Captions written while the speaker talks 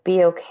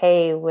be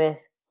okay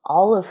with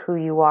all of who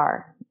you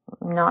are,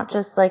 not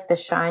just like the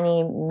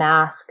shiny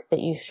mask that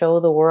you show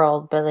the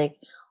world, but like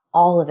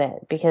all of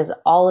it, because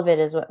all of it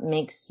is what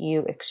makes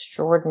you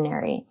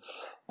extraordinary.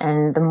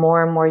 And the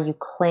more and more you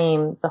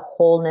claim the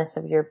wholeness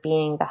of your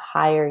being, the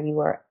higher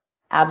you are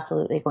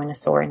absolutely going to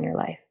soar in your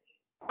life.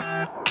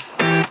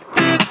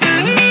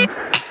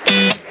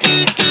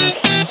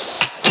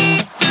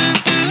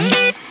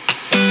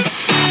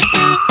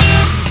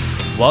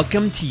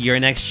 Welcome to Your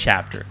Next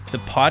Chapter, the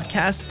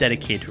podcast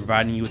dedicated to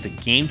providing you with the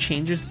game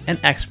changers and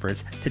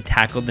experts to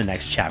tackle the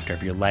next chapter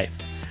of your life.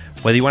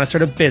 Whether you want to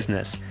start a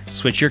business,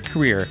 switch your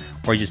career,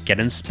 or just get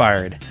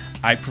inspired,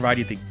 I provide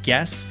you the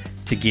guests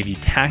to give you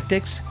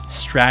tactics,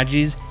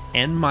 strategies,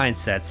 and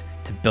mindsets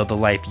to build the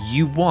life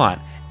you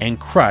want and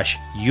crush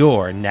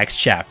your next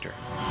chapter.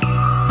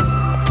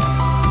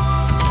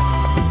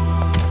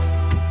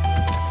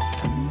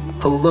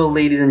 Hello,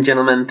 ladies and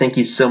gentlemen. Thank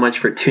you so much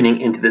for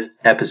tuning into this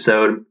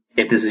episode.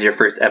 If this is your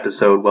first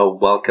episode, well,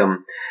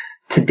 welcome.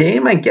 Today,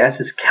 my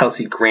guest is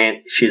Kelsey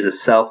Grant. She's a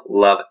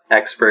self-love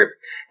expert,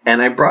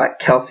 and I brought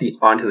Kelsey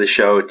onto the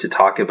show to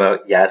talk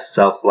about, yes,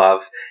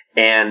 self-love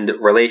and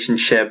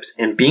relationships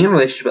and being in a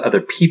relationship with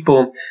other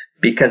people,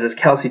 because as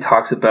Kelsey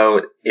talks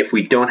about, if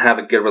we don't have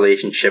a good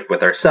relationship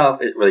with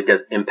ourselves, it really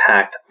does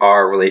impact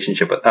our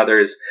relationship with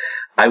others.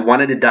 I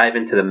wanted to dive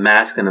into the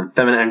masculine and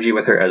feminine energy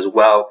with her as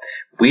well.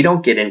 We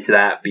don't get into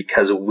that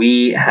because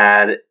we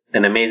had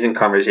an amazing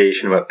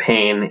conversation about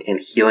pain and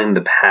healing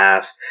the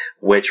past,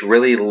 which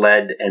really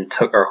led and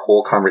took our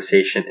whole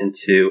conversation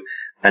into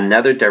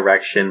another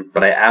direction,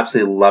 but I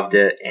absolutely loved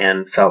it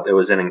and felt it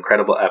was an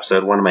incredible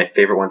episode, one of my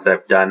favorite ones that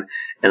I've done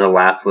in the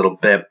last little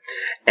bit.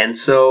 And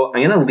so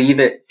I'm going to leave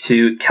it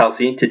to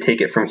Kelsey to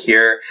take it from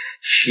here.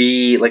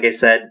 She, like I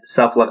said,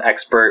 self-love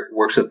expert,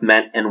 works with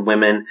men and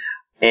women.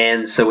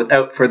 And so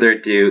without further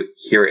ado,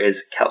 here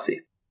is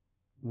Kelsey.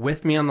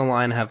 With me on the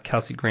line, I have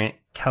Kelsey Grant.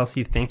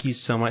 Kelsey, thank you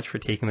so much for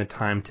taking the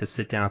time to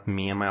sit down with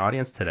me and my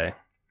audience today.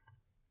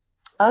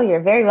 Oh,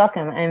 you're very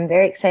welcome. I'm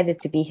very excited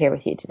to be here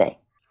with you today.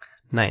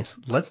 Nice.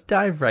 Let's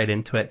dive right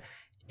into it.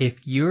 I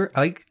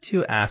like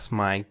to ask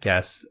my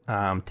guests,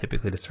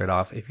 typically to start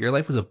off, if your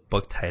life was a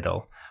book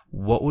title,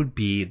 what would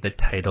be the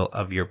title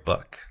of your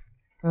book?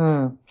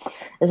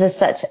 This is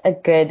such a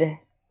good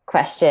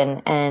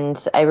question,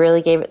 and I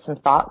really gave it some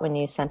thought when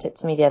you sent it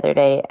to me the other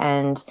day.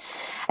 And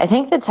I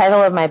think the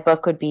title of my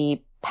book would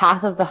be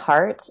Path of the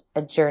Heart,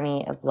 A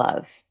Journey of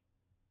Love.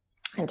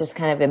 It just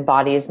kind of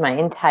embodies my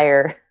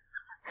entire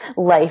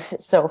life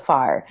so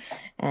far.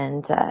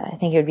 And I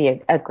think it would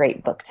be a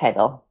great book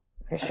title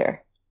for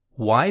sure.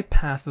 Why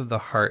Path of the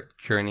Heart,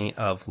 Journey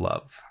of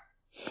Love?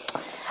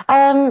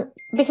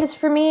 Because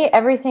for me,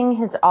 everything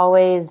has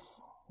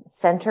always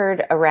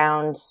centered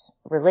around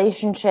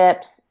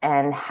relationships,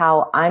 and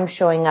how I'm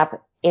showing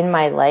up in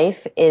my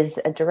life is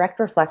a direct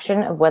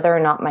reflection of whether or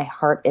not my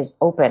heart is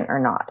open or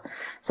not.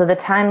 So the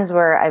times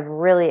where I've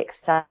really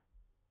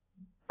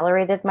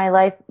accelerated my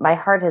life, my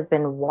heart has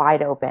been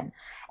wide open.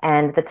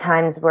 And the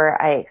times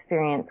where I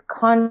experience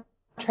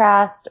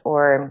contrast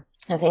or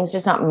things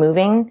just not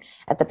moving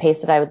at the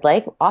pace that I would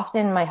like,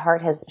 often my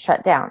heart has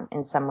shut down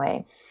in some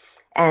way.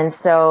 And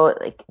so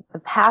like the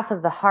path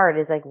of the heart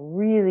is like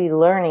really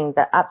learning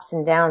the ups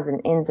and downs and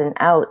ins and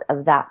out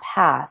of that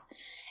path.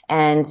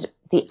 And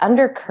the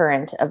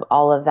undercurrent of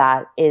all of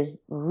that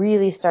is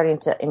really starting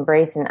to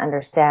embrace and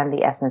understand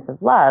the essence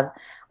of love,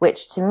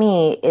 which to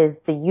me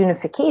is the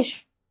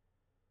unification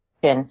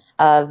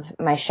of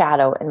my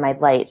shadow and my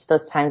light,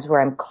 those times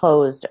where I'm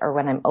closed or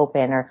when I'm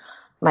open, or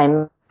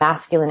my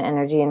masculine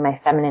energy and my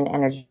feminine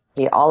energy,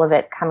 all of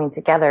it coming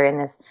together in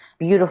this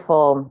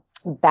beautiful,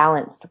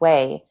 balanced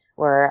way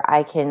where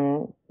I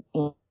can,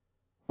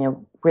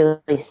 really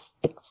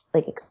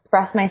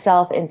express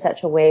myself in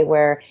such a way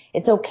where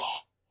it's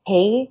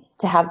okay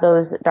to have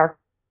those darker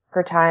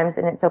times,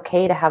 and it's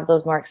okay to have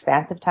those more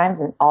expansive times,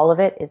 and all of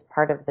it is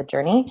part of the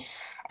journey.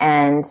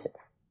 And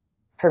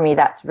for me,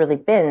 that's really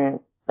been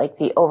like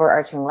the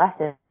overarching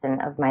lesson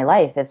of my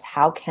life is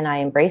how can I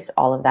embrace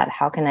all of that?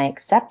 How can I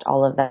accept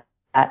all of that?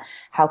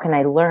 How can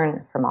I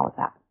learn from all of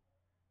that?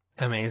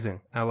 Amazing.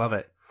 I love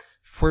it.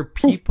 For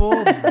people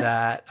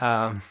that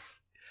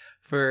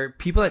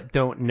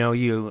don't know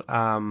you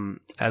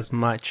as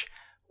much,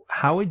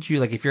 how would you,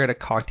 like, if you're at a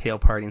cocktail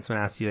party and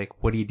someone asks you,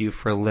 like, what do you do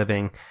for a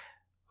living?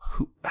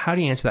 How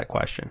do you answer that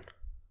question?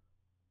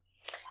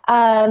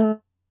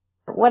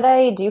 What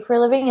I do for a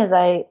living is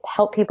I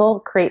help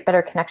people create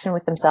better connection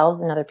with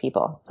themselves and other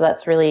people. So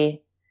that's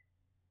really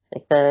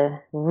like the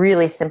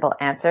really simple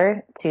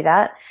answer to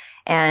that.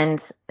 And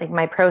like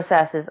my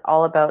process is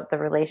all about the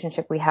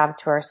relationship we have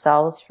to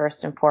ourselves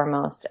first and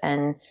foremost,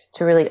 and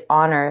to really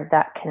honor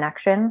that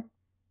connection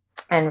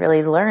and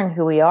really learn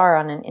who we are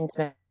on an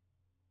intimate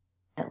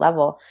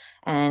level,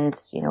 and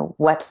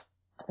what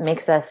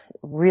makes us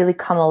really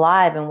come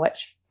alive and what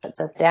shuts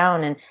us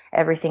down and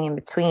everything in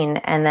between.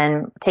 And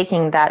then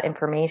taking that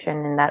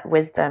information and that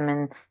wisdom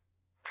and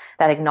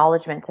that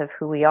acknowledgement of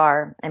who we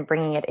are and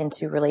bringing it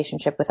into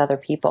relationship with other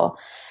people.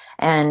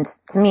 And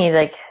to me,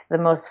 like the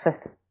most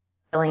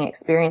fulfilling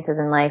experiences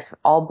in life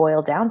all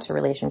boil down to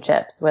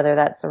relationships, whether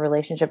that's a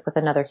relationship with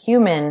another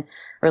human,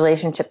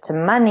 relationship to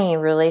money,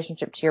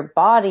 relationship to your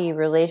body,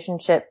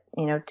 relationship,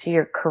 to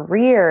your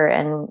career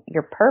and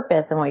your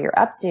purpose and what you're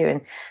up to.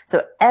 And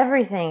so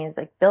everything is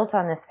like built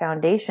on this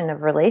foundation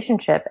of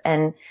relationship.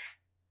 And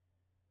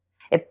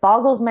it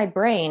boggles my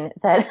brain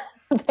that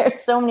there's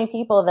so many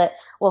people that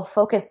will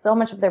focus so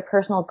much of their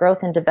personal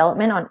growth and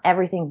development on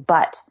everything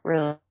but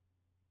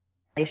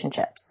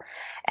relationships.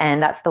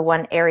 And that's the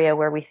one area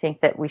where we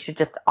think that we should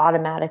just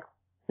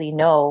automatically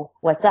know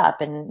what's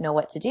up and know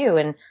what to do.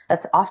 And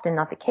that's often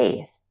not the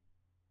case.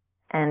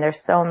 And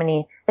there's so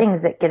many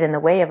things that get in the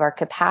way of our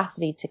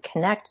capacity to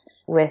connect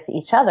with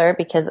each other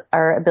because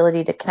our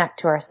ability to connect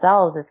to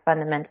ourselves is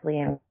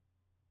fundamentally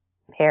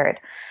impaired.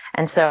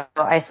 And so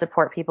I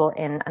support people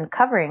in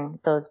uncovering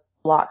those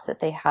blocks that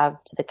they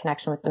have to the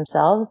connection with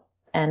themselves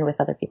and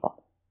with other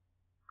people.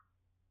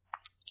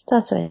 So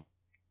that's what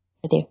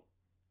I do.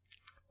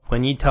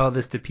 When you tell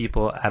this to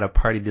people at a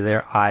party, do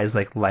their eyes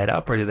like light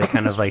up, or do they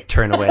kind of like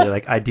turn away? They're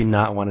like, I do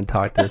not want to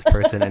talk to this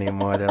person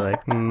anymore. They're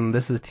like,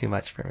 this is too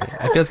much for me.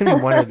 I feel it's going to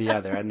be one or the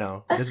other. I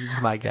know. This is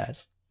just my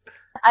guess.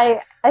 I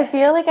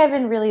feel like I've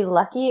been really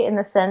lucky in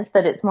the sense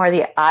that it's more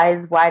the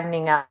eyes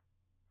widening up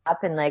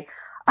and like,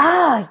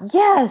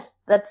 yes,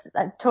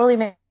 that totally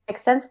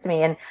makes sense to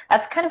me. And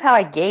that's kind of how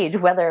I gauge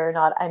whether or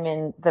not I'm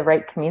in the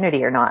right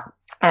community or not,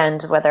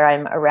 and whether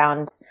I'm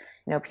around,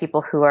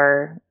 people who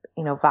are,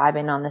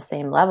 vibing on the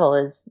same level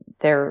as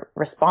their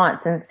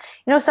response. And,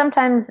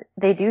 sometimes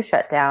they do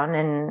shut down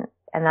and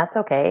that's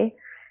okay.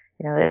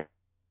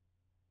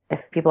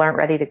 If people aren't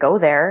ready to go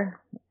there,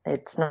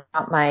 it's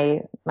not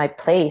my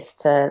place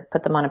to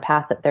put them on a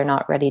path that they're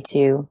not ready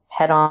to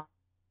head on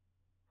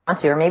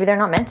onto, or maybe they're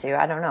not meant to.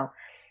 I don't know.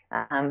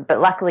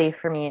 But luckily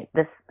for me,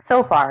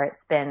 so far,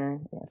 it's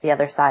been the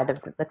other side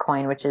of the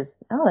coin, which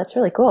is, that's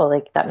really cool.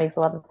 Like, that makes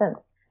a lot of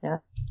sense.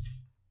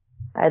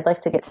 I'd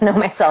like to get to know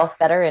myself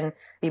better and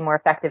be more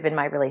effective in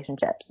my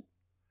relationships.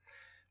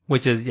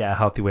 Which is, a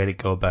healthy way to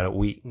go about it.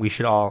 We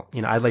should all,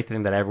 I'd like to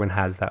think that everyone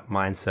has that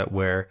mindset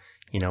where,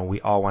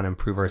 we all want to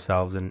improve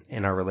ourselves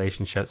in our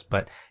relationships,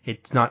 but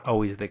it's not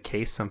always the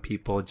case. Some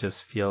people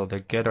just feel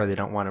they're good or they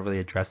don't want to really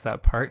address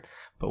that part.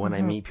 But when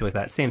I meet people like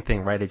that, same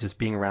thing, right? It's just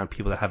being around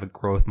people that have a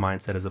growth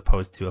mindset as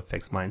opposed to a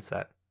fixed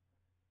mindset.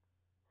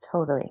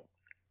 Totally.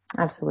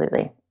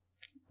 Absolutely.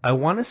 I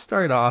want to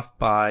start off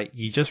by,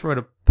 you just wrote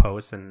a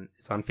post and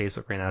it's on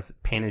Facebook right now. It's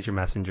Pain is Your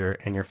Messenger,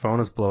 and your phone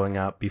was blowing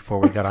up before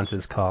we got onto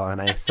this call.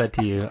 And I said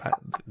to you,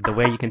 the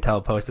way you can tell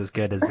a post is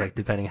good is like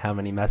depending how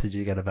many messages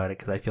you get about it,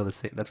 because I feel the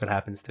same. That's what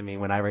happens to me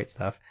when I write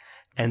stuff.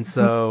 And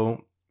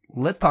so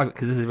let's talk,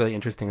 because this is really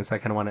interesting. And so I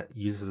kind of want to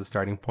use this as a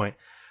starting point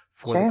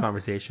for the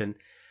conversation.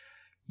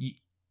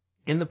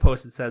 In the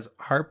post, it says,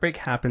 heartbreak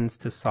happens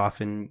to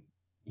soften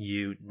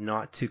you,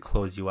 not to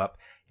close you up.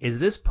 Is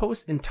this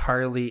post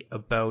entirely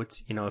about,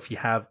 if you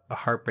have a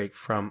heartbreak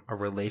from a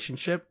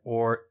relationship,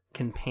 or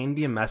can pain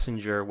be a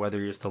messenger, whether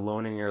you're just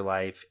alone in your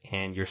life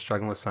and you're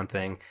struggling with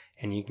something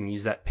and you can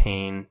use that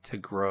pain to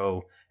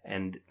grow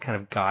and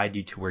kind of guide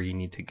you to where you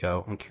need to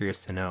go? I'm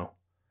curious to know.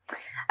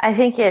 I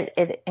think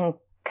it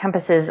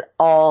encompasses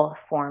all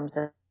forms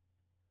of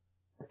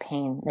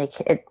pain.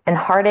 And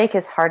heartache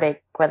is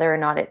heartache, whether or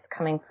not it's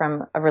coming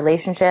from a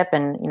relationship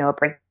and, a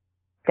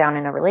breakdown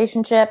in a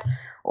relationship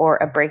or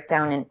a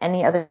breakdown in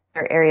any other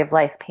area of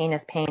life. Pain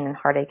is pain and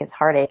heartache is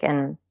heartache.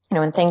 And,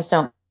 when things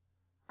don't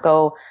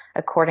go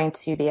according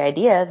to the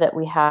idea that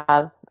we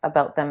have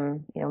about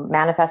them,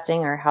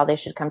 manifesting or how they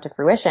should come to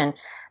fruition,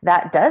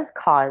 that does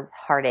cause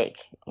heartache,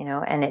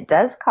 and it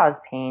does cause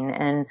pain,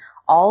 and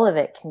all of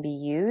it can be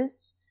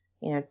used,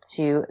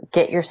 to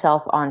get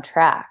yourself on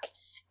track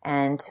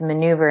and to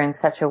maneuver in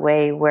such a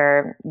way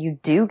where you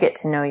do get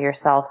to know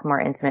yourself more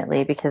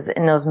intimately, because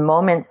in those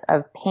moments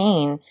of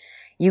pain,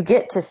 you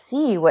get to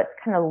see what's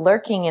kind of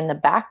lurking in the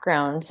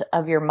background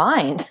of your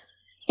mind.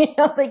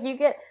 Like you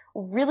get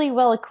really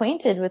well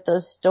acquainted with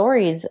those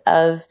stories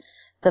of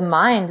the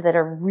mind that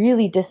are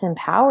really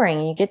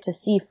disempowering. You get to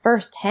see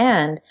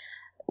firsthand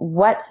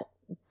what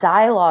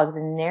dialogues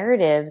and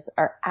narratives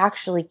are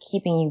actually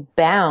keeping you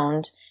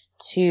bound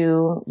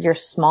to your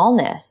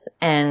smallness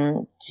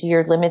and to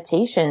your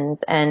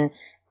limitations and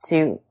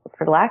to,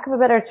 for lack of a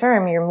better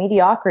term, your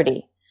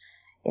mediocrity.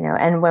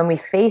 And when we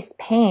face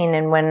pain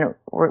and when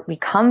we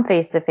come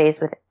face to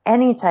face with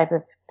any type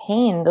of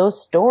pain,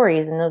 those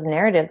stories and those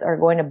narratives are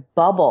going to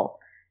bubble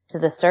to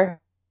the surface,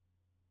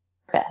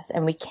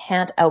 and we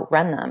can't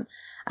outrun them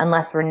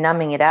unless we're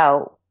numbing it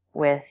out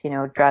with,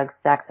 drugs,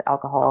 sex,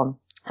 alcohol,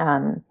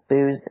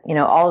 booze,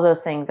 all of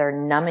those things are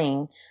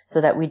numbing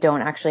so that we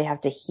don't actually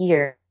have to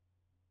hear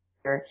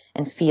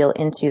and feel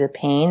into the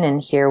pain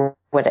and hear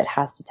what it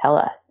has to tell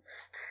us.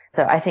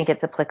 So I think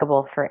it's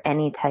applicable for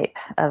any type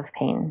of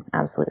pain.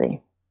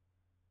 Absolutely.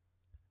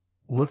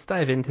 Let's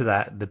dive into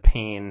that, the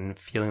pain,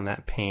 feeling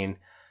that pain.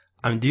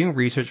 I'm doing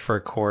research for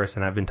a course,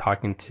 and I've been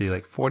talking to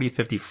like 40,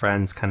 50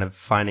 friends, kind of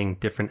finding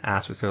different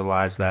aspects of their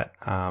lives that,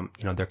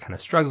 they're kind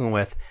of struggling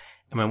with.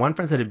 And my one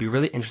friend said it'd be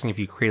really interesting if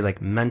you create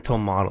like mental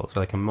models or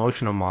like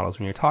emotional models.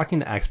 When you're talking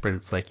to experts,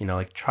 it's like,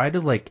 like try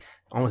to like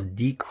almost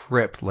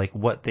decrypt like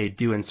what they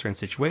do in certain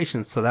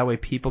situations. So that way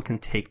people can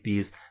take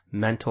these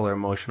mental or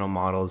emotional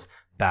models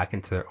back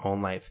into their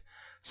own life.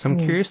 So I'm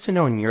curious to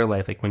know in your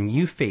life, like when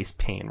you face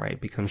pain, right?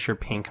 Because I'm sure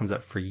pain comes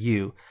up for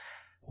you.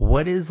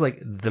 What is like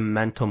the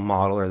mental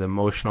model or the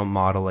emotional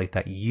model like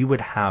that you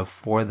would have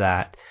for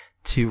that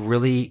to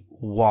really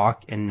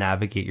walk and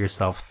navigate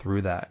yourself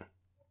through that?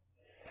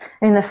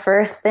 I mean, the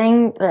first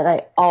thing that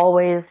I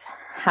always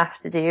have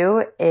to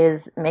do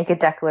is make a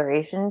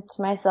declaration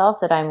to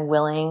myself that I'm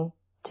willing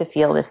to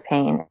feel this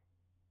pain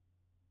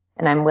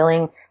and I'm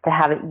willing to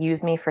have it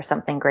use me for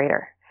something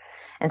greater.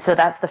 And so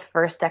that's the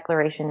first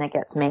declaration that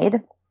gets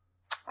made.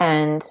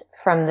 And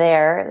from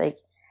there, like,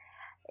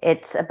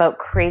 it's about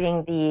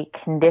creating the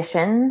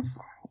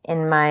conditions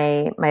in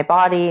my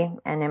body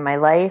and in my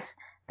life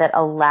that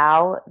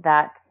allow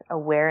that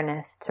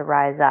awareness to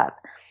rise up.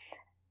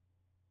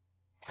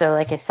 So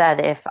like I said,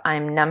 if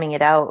I'm numbing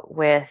it out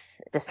with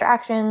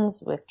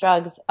distractions, with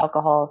drugs,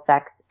 alcohol,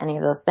 sex, any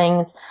of those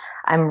things,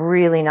 I'm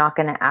really not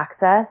going to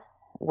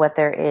access what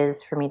there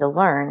is for me to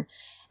learn.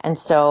 And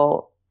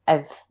so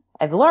I've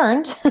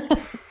learned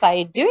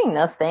by doing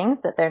those things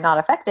that they're not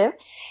effective.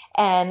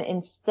 And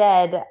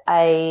instead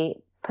I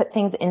put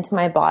things into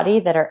my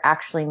body that are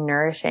actually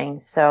nourishing.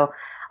 So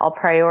I'll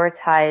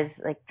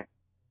prioritize like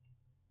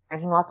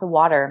drinking lots of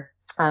water,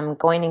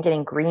 going and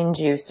getting green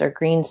juice or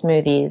green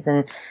smoothies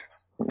and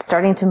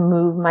starting to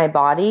move my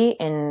body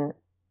in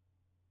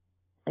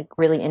like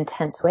really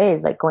intense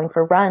ways, like going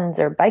for runs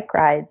or bike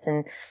rides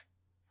and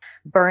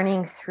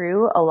burning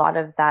through a lot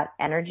of that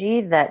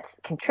energy that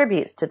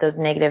contributes to those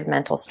negative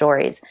mental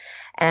stories.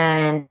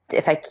 And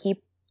if I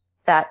keep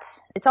that,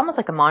 it's almost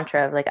like a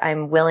mantra of like,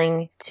 I'm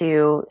willing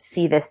to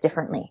see this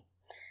differently.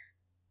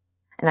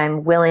 And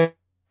I'm willing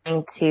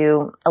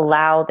to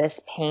allow this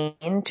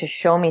pain to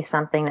show me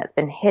something that's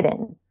been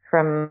hidden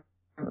from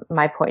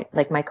my point,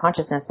 like my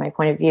consciousness, my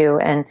point of view.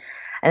 And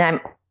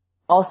I'm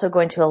also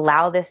going to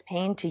allow this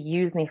pain to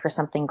use me for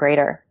something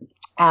greater.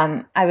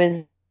 I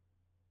was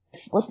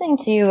listening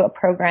to a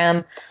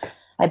program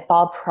by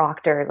Bob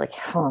Proctor, like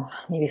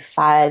maybe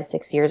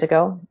 5-6 years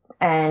ago.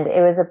 And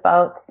it was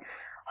about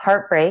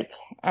heartbreak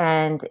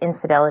and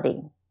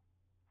infidelity.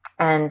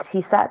 And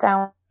he sat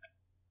down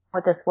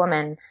with this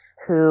woman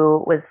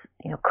who was,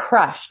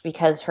 crushed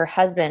because her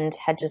husband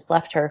had just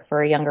left her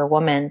for a younger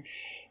woman.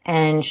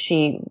 And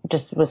she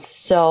just was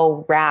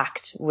so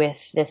racked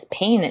with this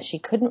pain that she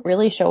couldn't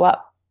really show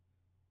up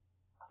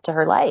to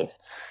her life.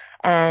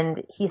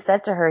 And he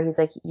said to her, he's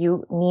like,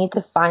 you need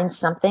to find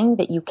something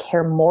that you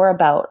care more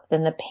about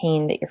than the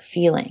pain that you're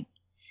feeling.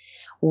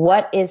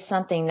 What is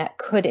something that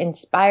could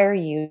inspire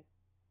you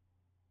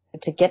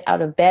to get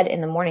out of bed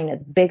in the morning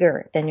that's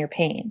bigger than your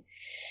pain?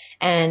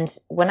 And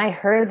when I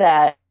heard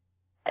that,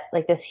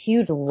 like this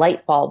huge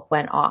light bulb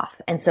went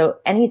off. And so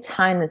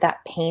anytime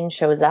that pain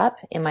shows up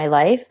in my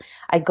life,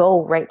 I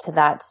go right to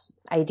that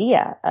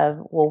idea of,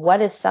 well,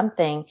 what is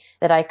something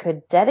that I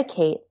could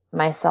dedicate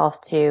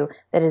myself to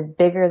that is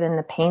bigger than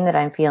the pain that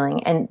I'm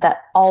feeling? And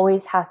that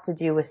always has to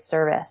do with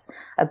service,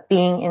 of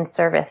being in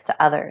service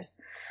to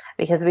others,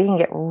 because we can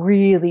get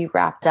really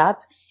wrapped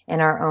up in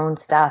our own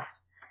stuff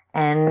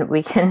and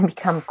we can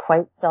become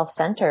quite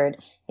self-centered,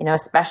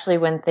 especially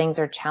when things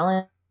are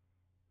challenging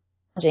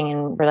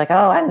and we're like,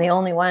 oh, I'm the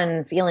only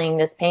one feeling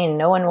this pain.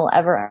 No one will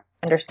ever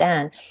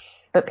understand.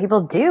 But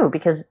people do,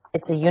 because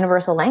it's a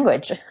universal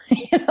language.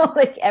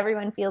 Like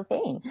everyone feels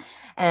pain.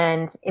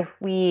 And if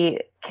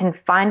we can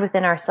find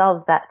within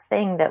ourselves that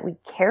thing that we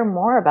care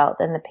more about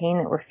than the pain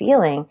that we're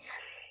feeling,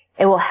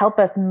 it will help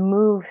us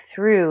move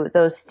through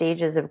those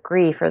stages of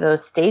grief or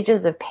those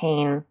stages of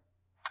pain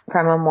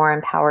from a more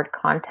empowered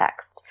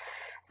context.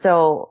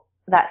 So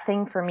that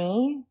thing for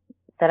me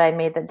that I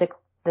made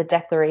the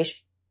declaration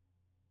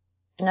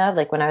of,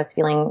 like when I was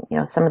feeling,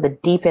 some of the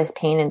deepest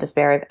pain and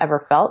despair I've ever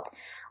felt,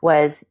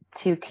 was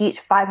to teach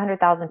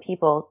 500,000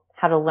 people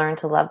how to learn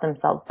to love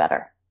themselves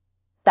better.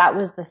 That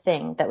was the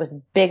thing that was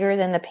bigger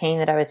than the pain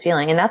that I was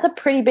feeling. And that's a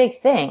pretty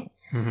big thing.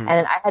 Mm-hmm.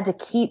 And I had to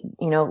keep,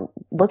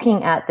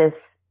 looking at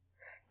this,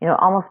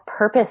 almost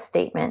purpose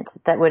statement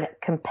that would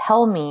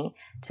compel me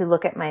to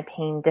look at my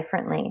pain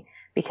differently,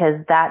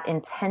 because that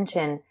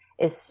intention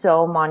is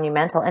so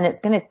monumental and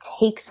it's going to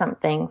take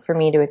something for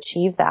me to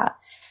achieve that.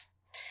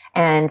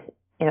 And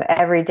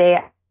every day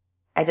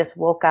I just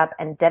woke up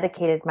and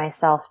dedicated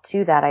myself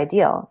to that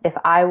ideal. If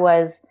I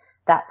was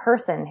that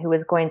person who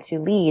was going to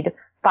lead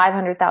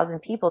 500,000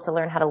 people to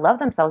learn how to love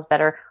themselves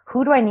better,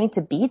 who do I need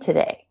to be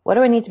today? What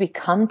do I need to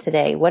become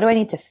today? What do I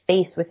need to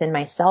face within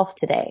myself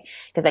today?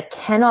 Because I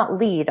cannot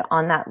lead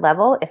on that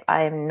level if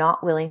I am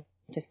not willing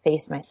to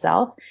face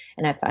myself,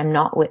 and if I'm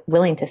not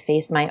willing to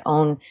face my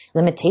own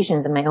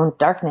limitations and my own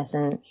darkness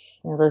and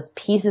those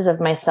pieces of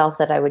myself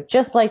that I would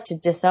just like to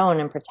disown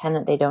and pretend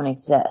that they don't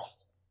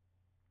exist.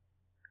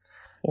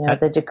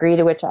 The degree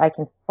to which I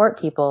can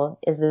support people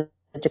is the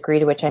degree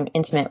to which I'm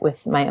intimate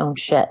with my own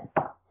shit,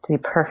 to be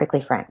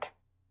perfectly frank.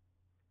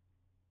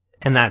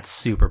 And that's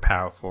super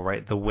powerful,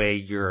 right? The way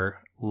you're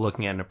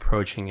looking at and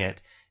approaching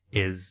it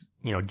is,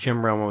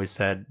 Jim Rohn always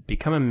said,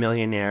 become a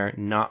millionaire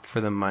not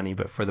for the money,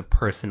 but for the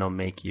person it'll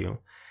make you.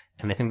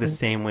 And I think the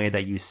same way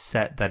that you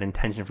set that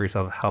intention for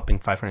yourself of helping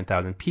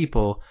 500,000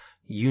 people,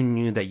 you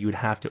knew that you would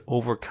have to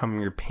overcome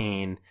your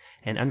pain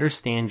and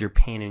understand your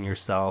pain in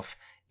yourself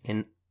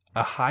in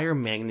a higher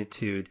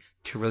magnitude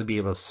to really be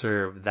able to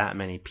serve that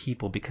many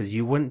people, because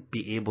you wouldn't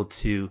be able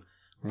to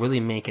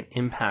really make an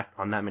impact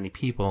on that many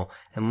people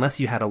unless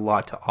you had a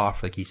lot to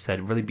offer, like you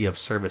said, really be of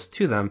service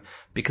to them.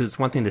 Because it's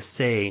one thing to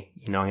say,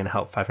 I'm going to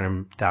help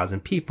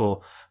 500,000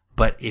 people,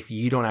 but if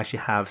you don't actually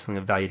have something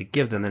of value to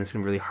give them, then it's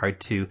going to be really hard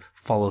to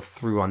follow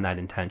through on that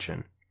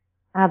intention.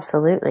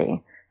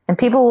 Absolutely. And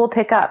people will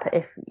pick up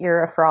if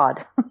you're a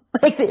fraud.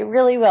 Like, they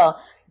really will.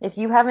 If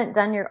you haven't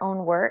done your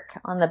own work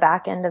on the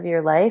back end of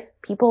your life,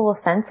 people will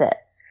sense it.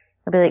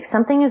 They'll be like,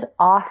 something is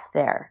off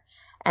there.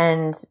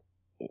 And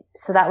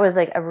so that was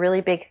like a really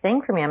big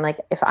thing for me. I'm like,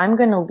 if I'm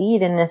going to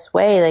lead in this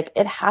way, like,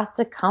 it has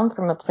to come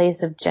from a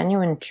place of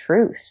genuine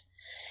truth.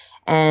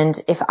 And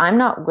if I'm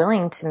not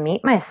willing to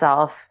meet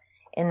myself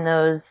in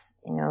those,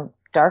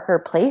 darker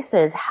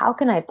places, how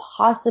can I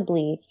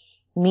possibly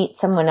meet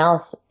someone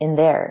else in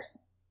theirs?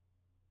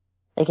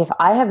 Like, if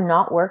I have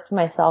not worked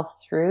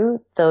myself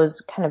through those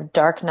kind of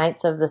dark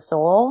nights of the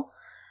soul,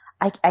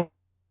 I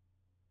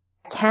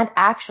can't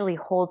actually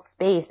hold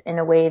space in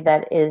a way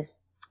that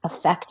is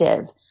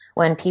effective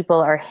when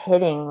people are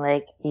hitting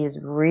like these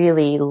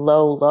really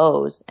low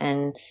lows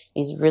and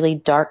these really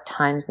dark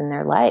times in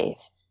their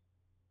life,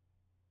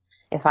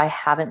 if I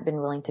haven't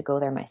been willing to go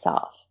there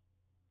myself.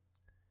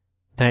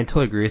 And I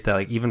totally agree with that.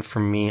 Like, even for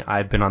me,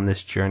 I've been on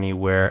this journey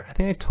where I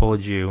think I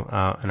told you in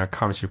our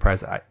conversation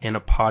prior, in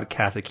a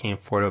podcast, I came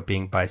forward about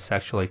being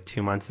bisexual like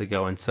 2 months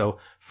ago. And so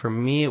for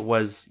me, it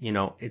was,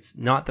 it's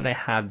not that I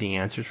have the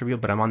answers for people,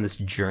 but I'm on this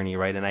journey,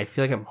 right? And I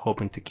feel like I'm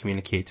hoping to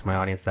communicate to my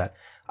audience that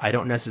I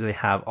don't necessarily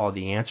have all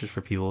the answers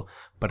for people,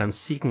 but I'm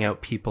seeking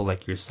out people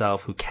like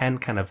yourself who can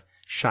kind of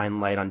shine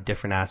light on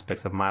different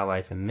aspects of my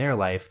life and their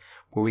life,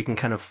 where we can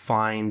kind of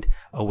find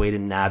a way to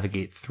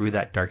navigate through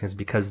that darkness,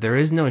 because there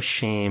is no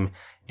shame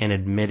in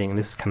admitting, and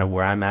this is kind of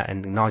where I'm at,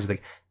 and acknowledge,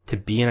 like, to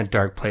be in a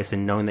dark place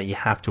and knowing that you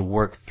have to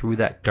work through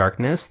that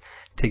darkness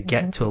to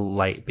get to a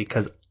light.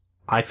 Because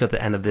I feel at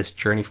the end of this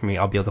journey for me,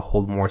 I'll be able to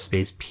hold more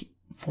space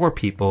for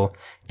people.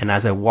 And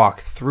as I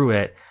walk through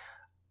it,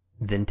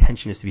 the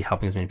intention is to be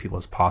helping as many people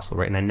as possible,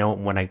 right? And I know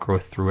when I grow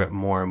through it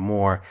more and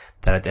more,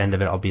 that at the end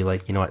of it, I'll be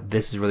like, you know what,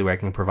 this is really where I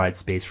can provide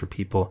space for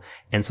people.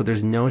 And so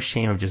there's no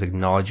shame of just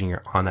acknowledging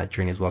you're on that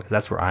journey as well, because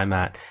that's where I'm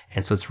at.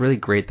 And so it's really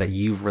great that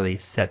you've really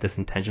set this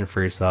intention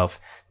for yourself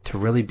to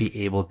really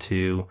be able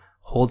to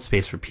hold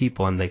space for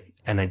people and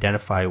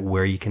identify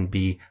where you can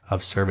be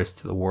of service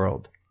to the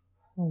world.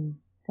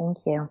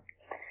 Thank you.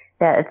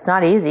 Yeah, it's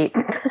not easy.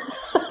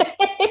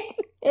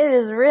 It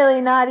is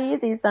really not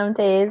easy some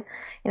days,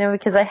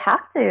 because I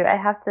have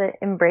to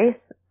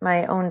embrace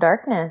my own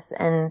darkness.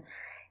 And,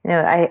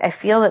 I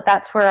feel that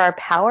that's where our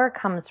power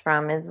comes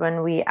from, is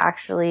when we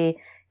actually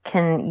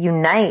can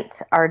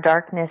unite our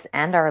darkness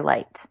and our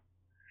light,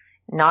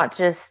 not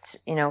just,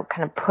 kind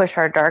of push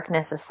our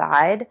darkness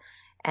aside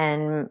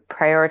and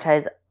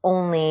prioritize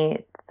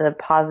only the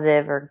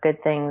positive or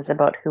good things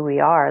about who we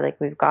are.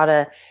 Like, we've got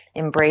to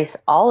embrace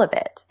all of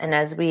it. And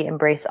as we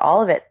embrace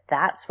all of it,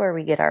 that's where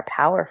we get our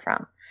power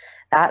from.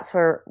 That's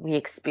where we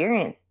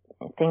experience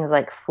things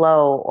like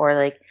flow, or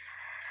like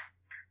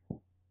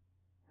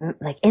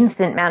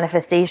instant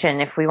manifestation,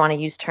 if we want to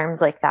use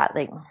terms like that.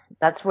 Like,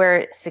 that's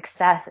where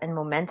success and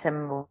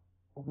momentum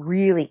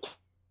really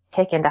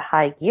kick into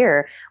high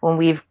gear, when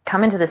we've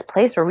come into this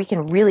place where we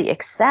can really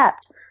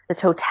accept the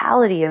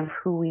totality of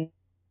who we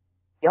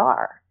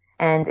are.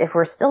 And if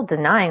we're still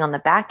denying on the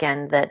back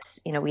end that,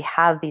 we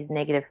have these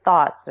negative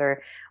thoughts,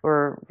 or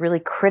we're really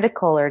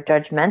critical or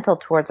judgmental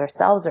towards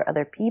ourselves or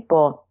other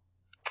people,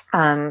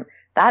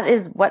 that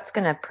is what's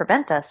going to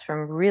prevent us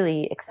from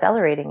really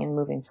accelerating and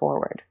moving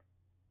forward.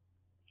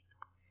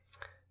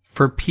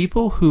 For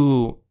people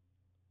who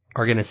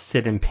are going to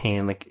sit in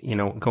pain, like,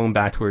 going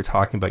back to what we were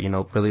talking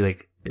about, really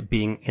like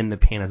being in the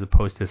pain as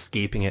opposed to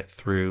escaping it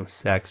through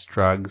sex,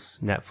 drugs,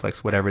 Netflix,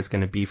 whatever it's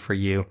going to be for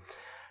you,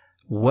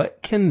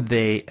 what can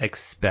they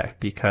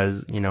expect?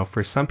 Because,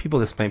 for some people,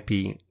 this might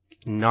be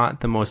not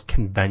the most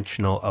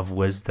conventional of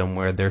wisdom,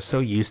 where they're so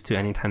used to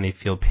anytime they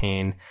feel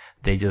pain,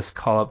 they just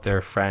call up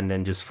their friend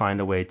and just find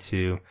a way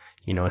to,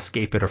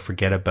 escape it or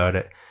forget about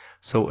it.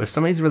 So if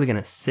somebody's really going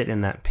to sit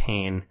in that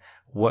pain,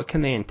 what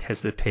can they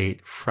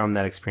anticipate from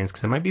that experience?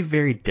 Because it might be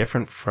very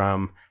different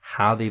from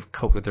how they've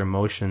coped with their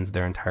emotions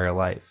their entire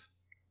life.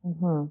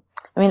 Mm-hmm.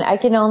 I mean, I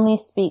can only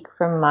speak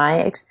from my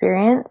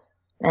experience,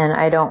 and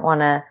I don't want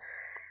to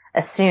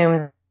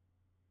assume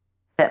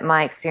that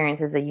my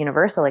experience is a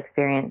universal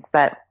experience,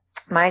 but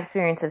my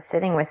experience of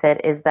sitting with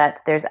it is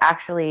that there's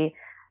actually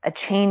a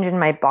change in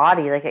my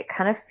body. Like, it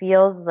kind of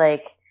feels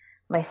like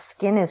my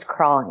skin is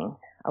crawling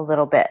a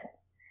little bit,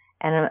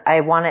 and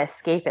I want to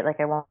escape it. Like,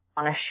 I want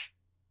to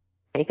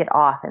shake it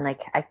off. And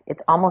like,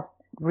 it's almost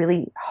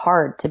really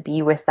hard to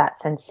be with that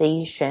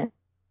sensation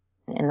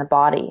in the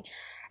body.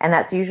 And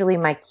that's usually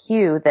my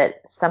cue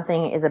that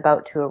something is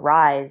about to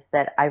arise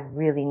that I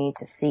really need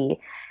to see.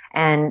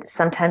 And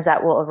sometimes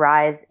that will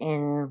arise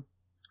in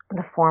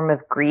the form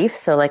of grief.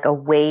 So like a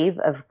wave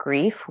of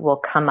grief will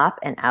come up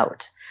and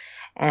out.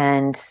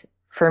 And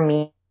for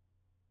me,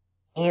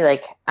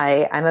 like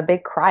I'm a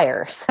big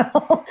crier.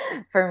 So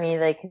for me,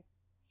 like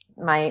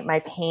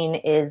my pain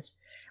is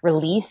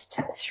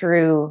released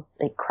through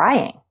like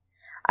crying.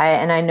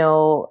 I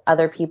know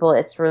other people,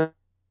 it's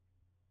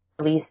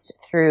released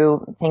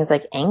through things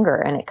like anger,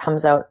 and it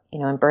comes out,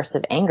 in bursts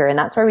of anger. And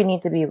that's where we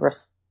need to be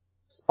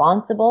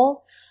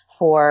responsible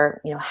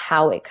for,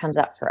 how it comes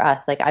up for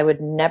us. Like I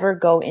would never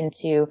go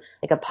into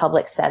like a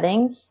public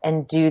setting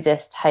and do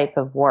this type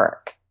of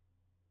work.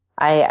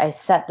 I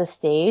set the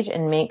stage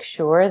and make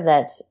sure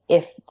that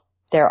if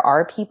there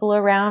are people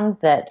around,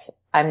 that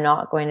I'm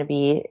not going to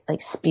be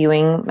like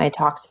spewing my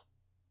toxic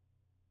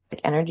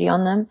energy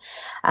on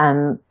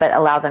them, but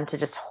allow them to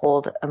just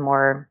hold a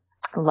more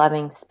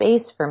loving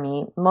space for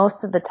me.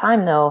 Most of the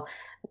time though,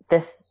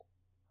 this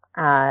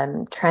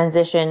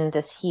transition,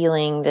 this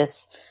healing,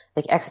 this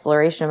like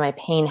exploration of my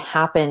pain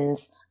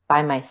happens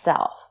by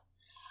myself.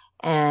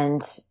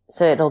 And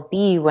so it'll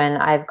be when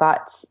I've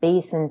got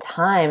space and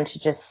time to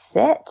just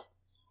sit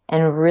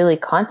and really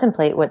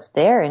contemplate what's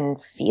there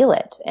and feel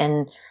it.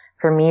 And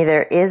for me,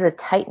 there is a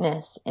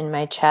tightness in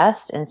my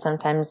chest and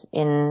sometimes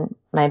in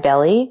my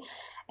belly,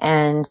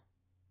 and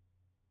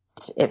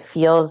it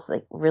feels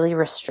like really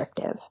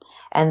restrictive.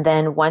 And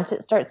then once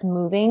it starts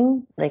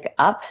moving like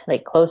up,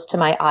 like close to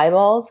my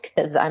eyeballs,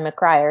 because I'm a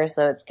crier,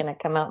 so it's going to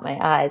come out my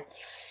eyes.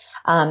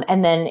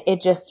 And then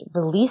it just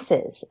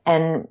releases.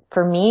 And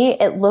for me,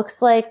 it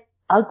looks like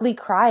ugly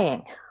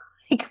crying,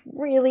 like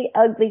really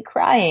ugly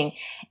crying.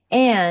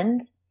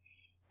 And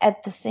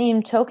at the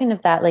same token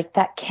of that, like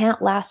that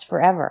can't last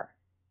forever.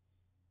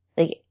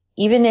 Like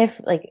even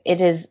if like it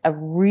is a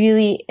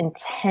really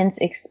intense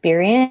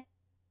experience,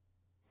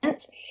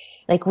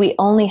 like we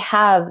only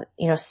have,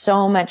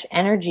 so much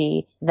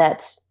energy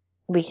that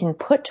we can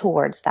put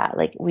towards that.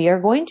 Like we are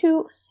going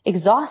to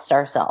exhaust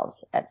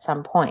ourselves at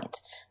some point.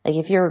 Like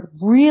if you're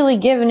really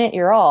giving it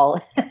your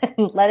all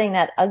and letting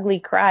that ugly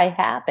cry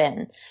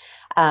happen,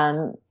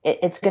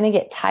 it's going to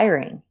get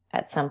tiring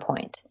at some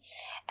point.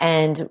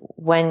 And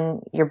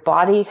when your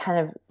body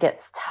kind of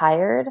gets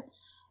tired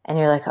and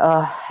you're like,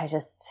 oh,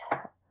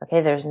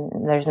 okay,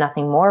 there's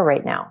nothing more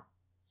right now.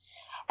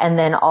 And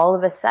then all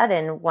of a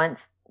sudden,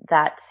 once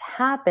that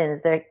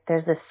happens,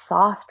 there's this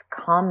soft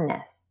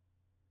calmness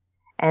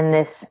and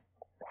this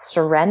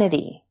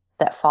serenity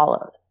that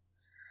follows.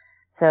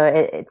 So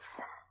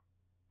it's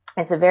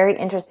a very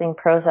interesting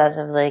process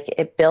of like,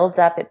 it builds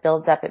up,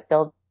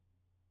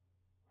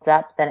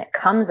 then it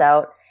comes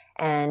out,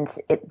 and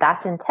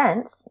that's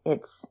intense.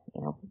 It's,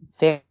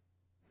 very,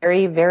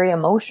 very, very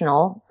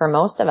emotional for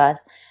most of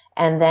us.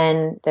 And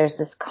then there's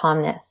this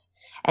calmness,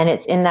 and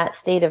it's in that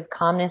state of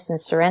calmness and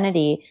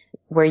serenity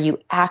where you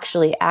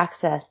actually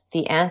access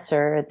the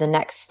answer, the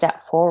next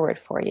step forward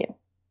for you.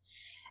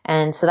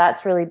 And so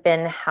that's really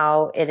been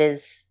how it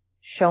is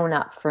shown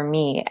up for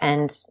me.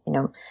 And,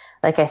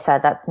 like I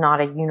said, that's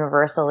not a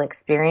universal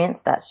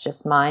experience. That's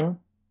just mine.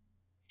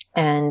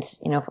 And,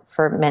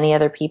 for many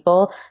other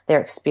people,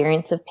 their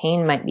experience of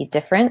pain might be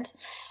different.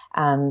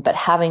 But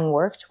having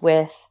worked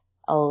with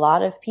a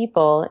lot of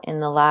people in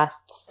the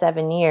last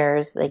 7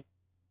 years, like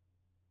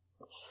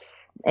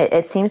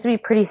it seems to be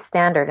pretty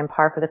standard and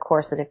par for the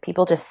course that if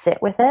people just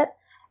sit with it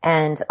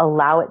and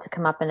allow it to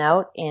come up and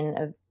out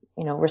in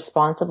a,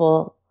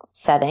 responsible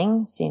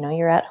setting. So,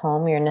 you're at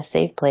home, you're in a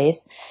safe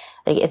place.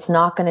 Like it's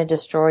not going to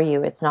destroy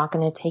you. It's not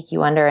going to take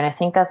you under. And I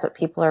think that's what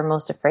people are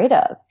most afraid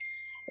of.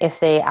 If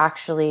they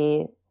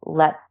actually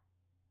let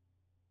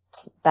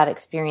that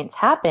experience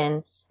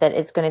happen, that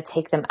it's going to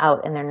take them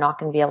out and they're not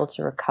going to be able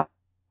to recover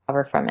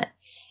from it.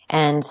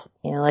 And,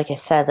 like I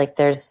said, like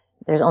there's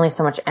only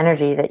so much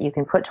energy that you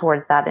can put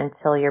towards that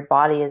until your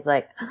body is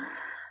like,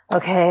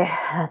 okay,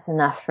 that's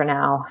enough for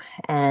now.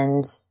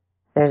 And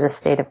there's a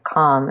state of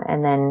calm,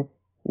 and then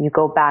you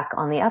go back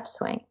on the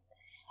upswing.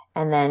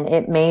 And then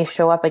it may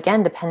show up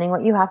again depending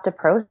what you have to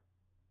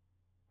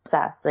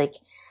process. Like,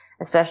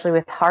 especially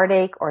with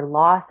heartache or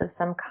loss of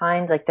some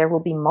kind, like there will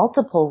be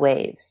multiple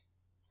waves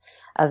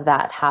of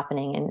that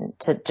happening, and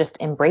to just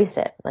embrace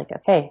it. Like,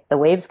 okay, the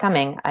wave's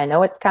coming. I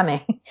know it's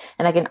coming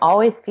and I can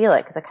always feel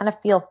it because I kind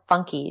of feel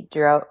funky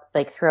throughout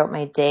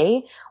my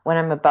day when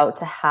I'm about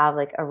to have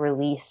like a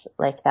release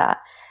like that.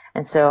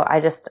 And so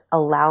I just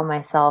allow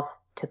myself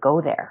to go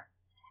there.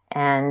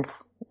 And,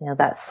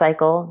 that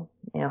cycle,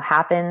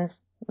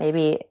 happens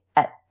maybe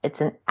it's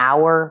an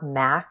hour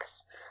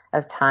max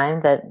of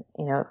time that,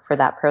 for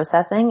that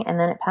processing, and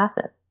then it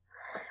passes.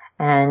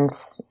 And,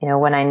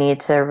 when I need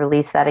to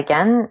release that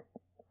again,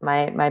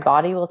 my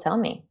body will tell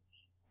me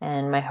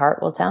and my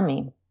heart will tell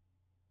me.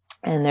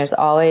 And there's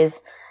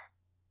always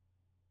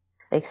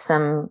like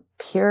some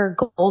pure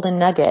golden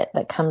nugget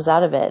that comes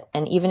out of it.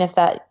 And even if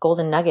that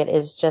golden nugget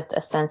is just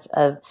a sense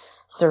of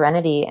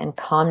serenity and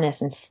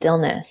calmness and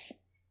stillness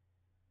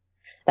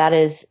that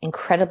is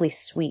incredibly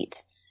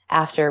sweet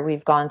after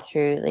we've gone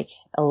through like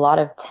a lot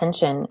of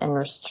tension and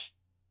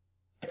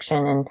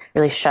restriction and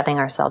really shutting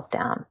ourselves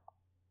down.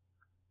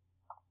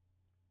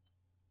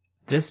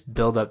 This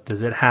buildup,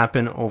 does it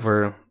happen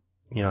over,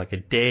 like a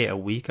day, a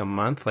week, a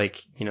month?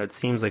 Like, it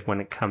seems like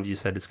when it comes, you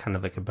said it's kind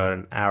of like about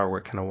an hour where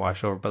it kind of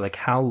wash over, but like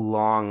how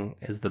long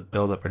is the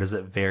buildup, or does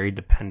it vary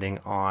depending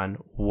on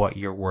what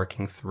you're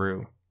working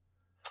through?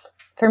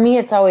 For me,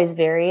 it's always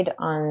varied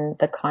on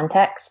the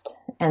context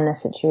and the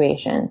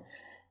situation.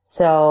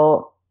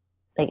 So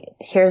like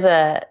here's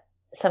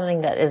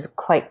something that is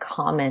quite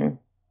common,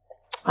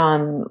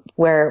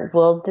 where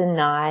we'll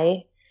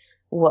deny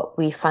what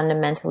we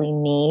fundamentally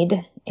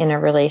need in a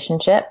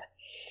relationship,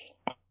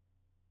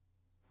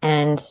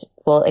 and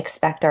we'll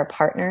expect our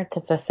partner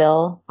to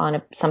fulfill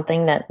on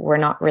something that we're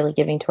not really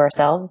giving to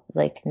ourselves,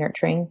 like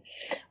nurturing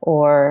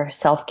or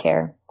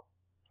self-care.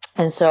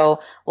 And so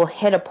we'll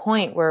hit a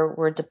point where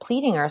we're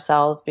depleting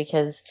ourselves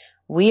because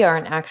we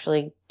aren't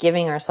actually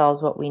giving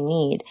ourselves what we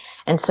need.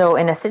 And so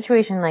in a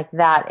situation like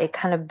that, it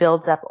kind of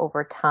builds up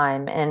over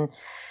time. And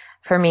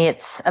for me,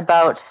 it's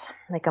about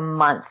like a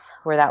month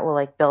where that will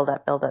like build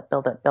up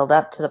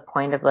to the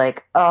point of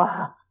like,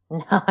 oh,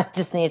 no, I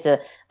just need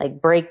to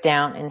like break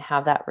down and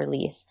have that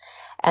release.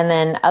 And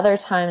then other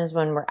times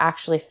when we're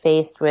actually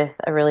faced with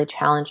a really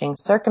challenging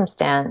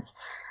circumstance,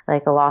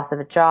 like a loss of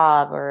a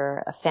job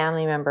or a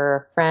family member,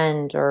 a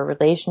friend or a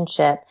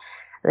relationship,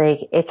 like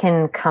it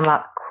can come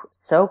up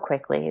so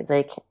quickly.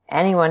 Like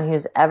anyone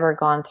who's ever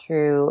gone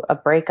through a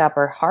breakup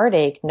or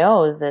heartache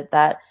knows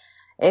that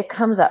it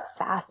comes up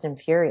fast and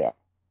furious.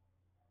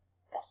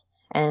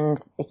 And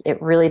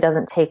it really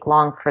doesn't take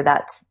long for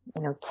that,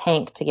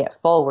 tank to get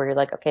full where you're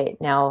like, okay,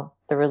 now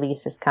the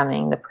release is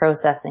coming. The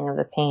processing of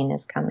the pain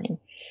is coming.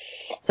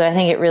 So I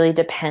think it really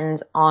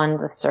depends on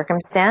the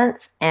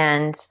circumstance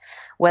and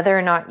whether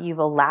or not you've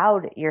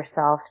allowed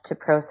yourself to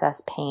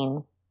process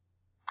pain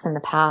in the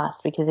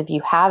past. Because if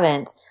you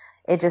haven't,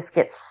 it just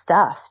gets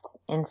stuffed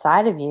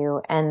inside of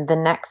you. And the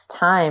next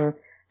time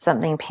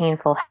something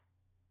painful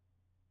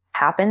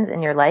happens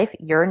in your life,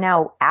 you're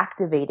now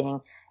activating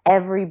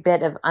every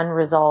bit of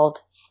unresolved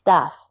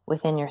stuff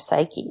within your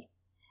psyche.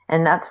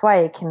 And that's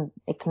why it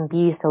can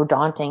be so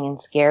daunting and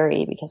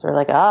scary, because we're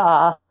like,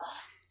 I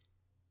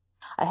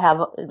have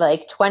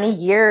like 20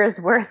 years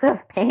worth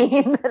of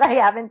pain that I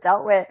haven't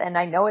dealt with, and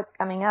I know it's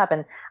coming up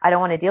and I don't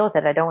want to deal with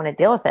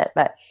it.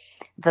 But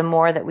the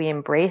more that we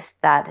embrace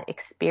that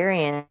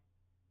experience,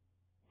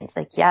 it's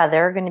like, yeah,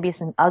 there are going to be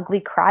some ugly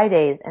cry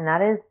days, and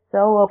that is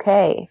so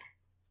okay.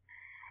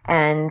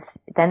 And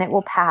then it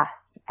will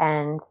pass,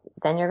 and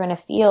then you're going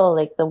to feel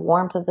like the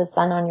warmth of the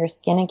sun on your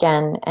skin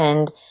again,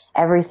 and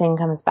everything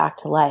comes back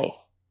to life.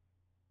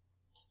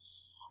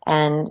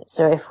 And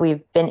so if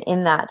we've been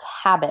in that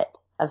habit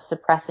of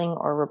suppressing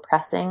or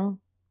repressing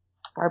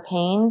our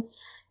pain,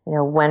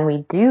 when we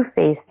do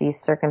face these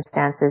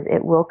circumstances,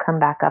 it will come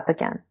back up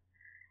again.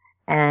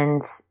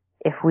 And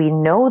if we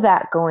know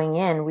that going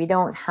in, we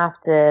don't have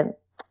to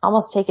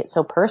almost take it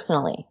so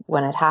personally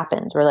when it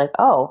happens. We're like,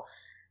 oh,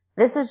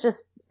 this is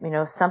just,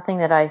 something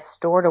that I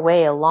stored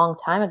away a long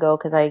time ago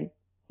because I,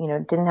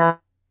 didn't have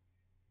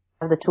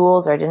the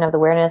tools, or I didn't have the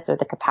awareness or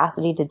the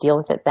capacity to deal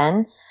with it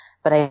then,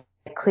 but I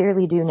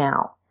clearly do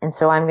now. And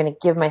so I'm going to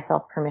give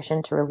myself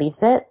permission to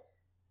release it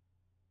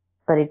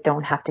so that I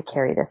don't have to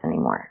carry this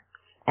anymore.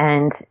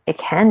 And it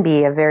can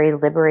be a very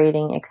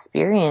liberating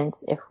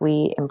experience if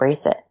we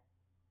embrace it.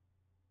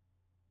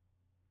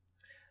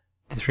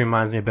 This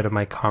reminds me a bit of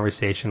my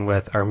conversation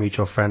with our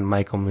mutual friend,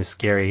 Michael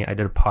Muscari. I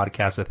did a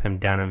podcast with him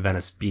down in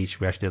Venice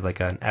Beach. We actually did like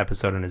an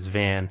episode in his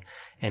van,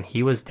 and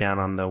he was down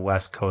on the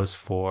West Coast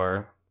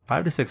for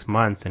 5 to 6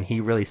 months, and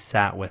he really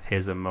sat with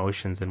his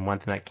emotions. And one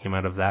thing that came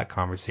out of that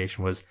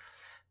conversation was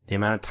the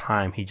amount of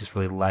time he just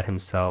really let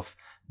himself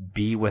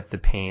be with the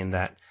pain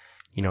that,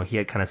 he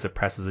had kind of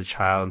suppressed as a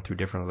child and through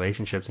different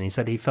relationships. And he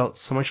said he felt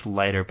so much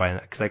lighter by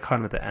that, because I caught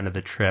him at the end of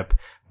the trip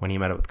when he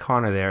met up with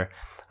Connor there.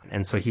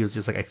 And so he was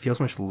just like, I feel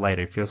so much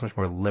lighter, I feel so much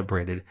more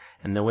liberated.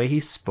 And the way he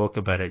spoke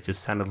about it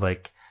just sounded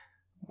like,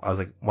 I was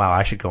like, wow,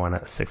 I should go on a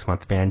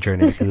 6-month van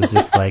journey, because it's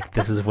just like,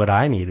 this is what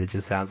I need. It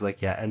just sounds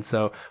like, yeah. And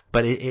so,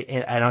 but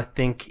I don't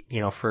think,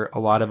 for a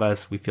lot of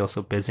us, we feel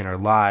so busy in our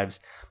lives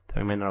that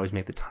we might not always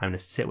make the time to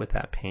sit with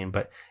that pain.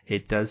 But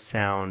it does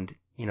sound,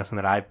 something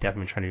that I've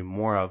definitely been trying to do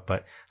more of,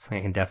 but something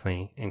I can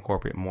definitely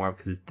incorporate more of,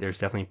 because there's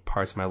definitely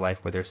parts of my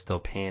life where there's still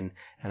pain,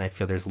 and I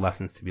feel there's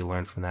lessons to be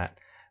learned from that.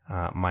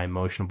 My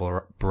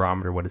emotional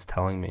barometer, what it's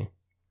telling me.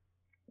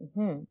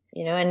 Mm-hmm.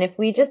 And if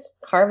we just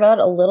carve out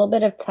a little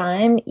bit of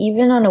time,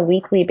 even on a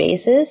weekly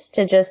basis,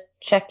 to just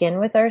check in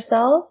with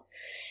ourselves,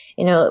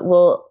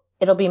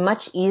 it'll be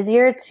much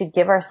easier to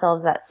give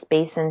ourselves that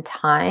space and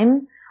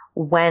time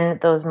when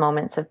those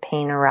moments of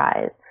pain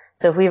arise.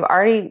 So if we've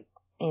already,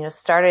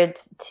 started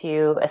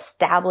to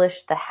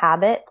establish the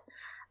habit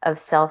of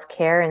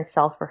self-care and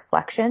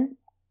self-reflection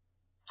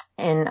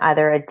in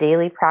either a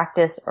daily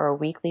practice or a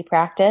weekly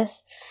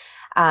practice,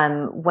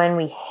 when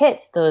we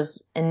hit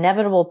those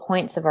inevitable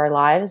points of our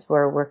lives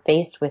where we're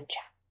faced with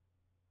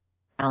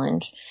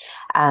challenge,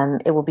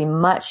 it will be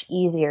much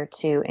easier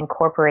to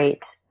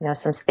incorporate,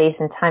 some space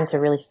and time to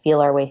really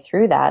feel our way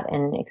through that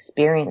and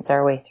experience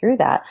our way through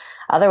that.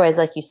 Otherwise,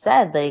 like you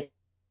said, like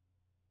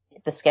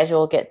the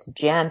schedule gets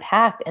jam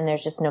packed and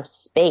there's just no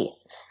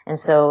space. And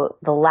so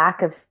the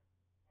lack of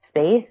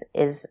space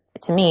is,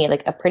 to me,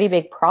 like a pretty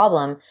big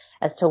problem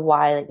as to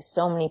why like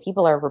so many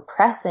people are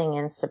repressing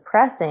and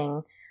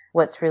suppressing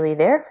what's really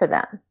there for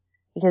them,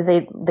 because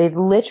they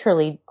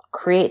literally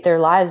create their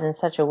lives in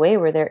such a way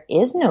where there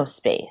is no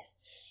space,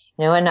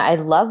 and I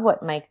love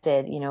what Mike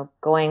did,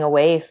 going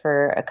away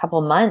for a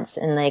couple months,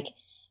 and like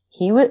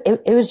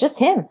it was just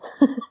him,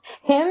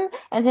 him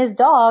and his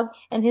dog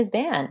and his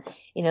band.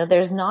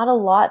 There's not a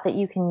lot that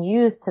you can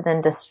use to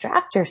then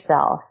distract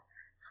yourself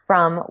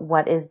from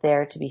what is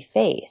there to be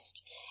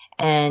faced.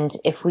 And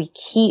if we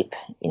keep,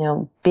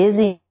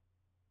 busying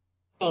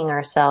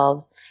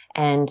ourselves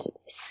and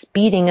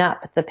speeding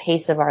up the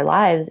pace of our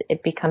lives,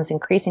 it becomes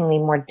increasingly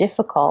more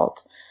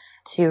difficult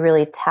to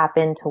really tap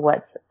into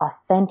what's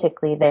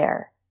authentically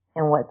there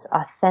and what's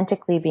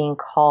authentically being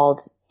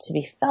called to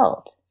be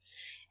felt.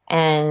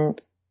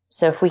 And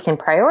so if we can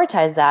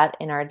prioritize that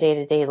in our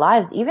day-to-day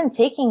lives, even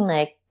taking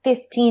like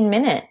 15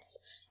 minutes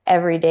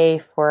every day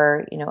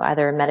for,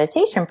 either a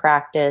meditation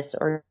practice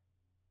or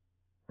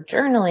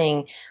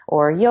journaling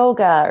or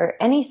yoga or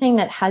anything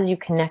that has you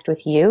connect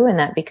with you, and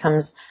that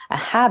becomes a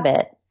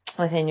habit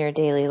within your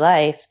daily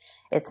life,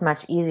 it's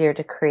much easier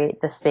to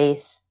create the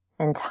space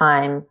and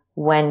time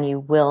when you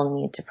will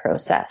need to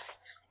process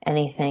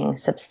anything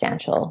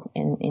substantial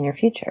in your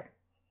future.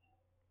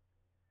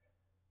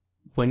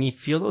 When you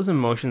feel those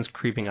emotions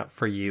creeping up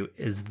for you,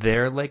 is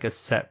there like a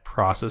set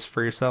process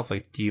for yourself?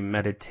 Like, do you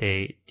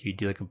meditate? Do you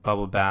do like a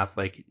bubble bath?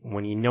 Like,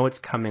 when you know it's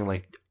coming,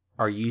 like,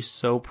 are you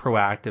so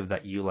proactive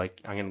that you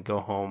like, I'm going to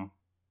go home,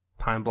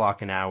 time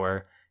block an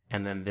hour,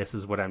 and then this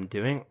is what I'm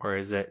doing? Or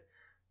is it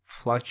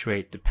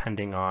fluctuate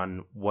depending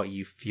on what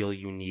you feel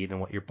you need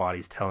and what your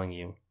body's telling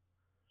you?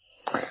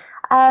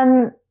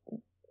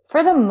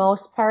 For the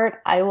most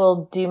part, I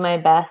will do my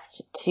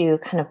best to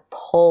kind of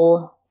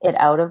pull it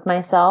out of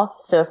myself.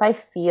 So if I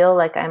feel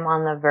like I'm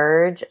on the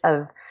verge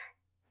of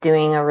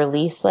doing a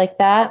release like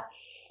that,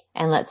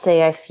 and let's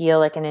say I feel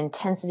like an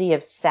intensity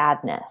of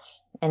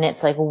sadness and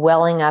it's like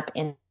welling up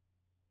in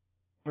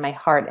my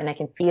heart and I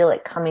can feel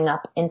it coming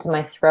up into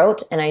my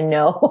throat and I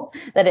know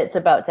that it's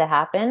about to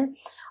happen,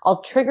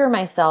 I'll trigger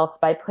myself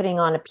by putting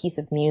on a piece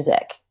of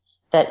music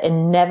that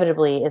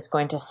inevitably is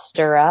going to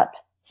stir up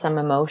some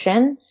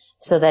emotion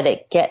so that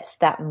it gets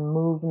that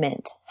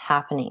movement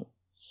happening.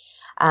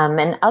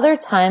 And other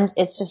times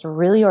it's just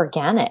really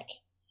organic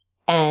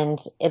and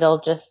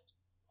it'll just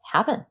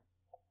happen.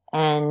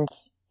 And,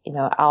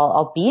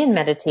 I'll be in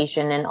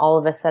meditation and all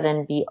of a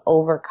sudden be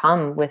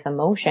overcome with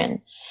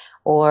emotion,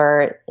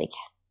 or like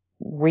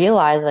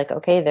realize like,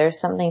 okay, there's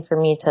something for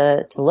me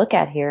to look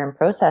at here and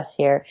process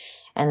here.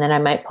 And then I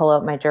might pull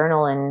out my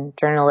journal and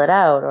journal it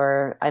out,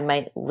 or I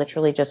might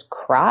literally just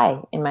cry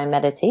in my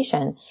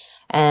meditation.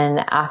 And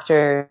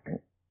after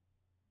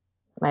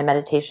my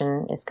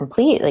meditation is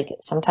complete, like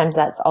sometimes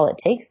that's all it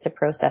takes to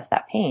process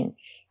that pain.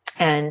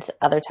 And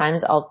other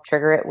times I'll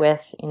trigger it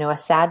with, a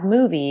sad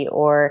movie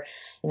or,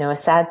 a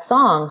sad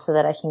song so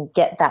that I can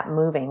get that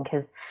moving.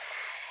 Cause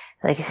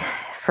like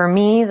for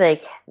me,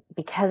 like,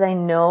 because I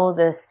know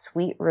the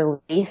sweet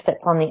relief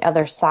that's on the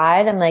other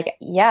side, I'm like,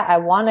 yeah, I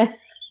want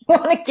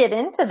to get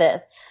into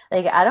this.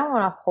 Like, I don't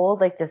want to hold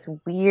like this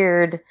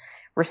weird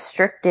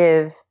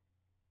restrictive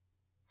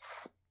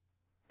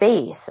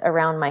space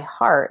around my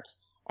heart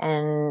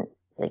and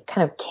like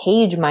kind of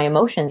cage my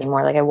emotions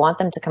anymore. Like I want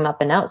them to come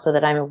up and out so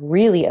that I'm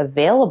really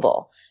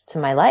available to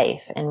my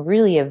life and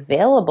really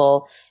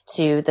available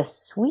to the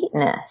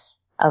sweetness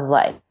of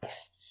life.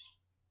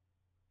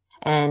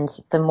 And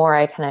the more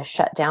I kind of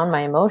shut down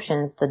my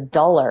emotions, the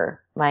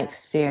duller my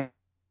experience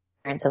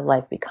of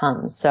life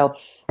becomes. So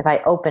if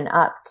I open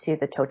up to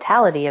the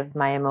totality of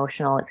my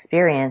emotional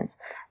experience,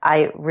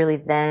 I really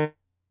then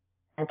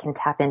can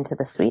tap into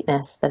the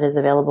sweetness that is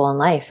available in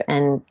life.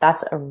 And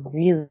that's a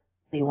really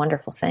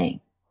wonderful thing.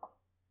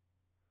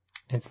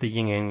 It's the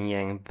yin and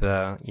yang,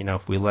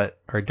 if we let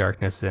our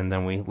darkness in,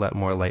 then we let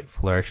more light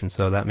flourish. And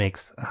so that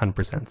makes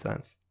 100%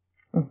 sense.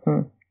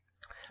 Mm-hmm.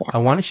 Yeah. I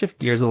want to shift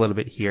gears a little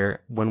bit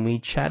here. When we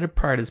chatted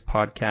prior to this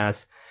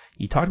podcast,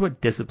 you talked about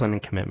discipline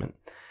and commitment.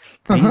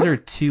 Mm-hmm. These are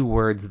two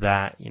words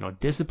that,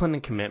 discipline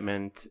and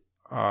commitment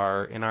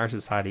are in our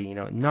society,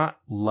 not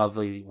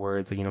lovely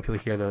words. Like, people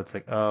hear that it's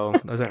like, oh,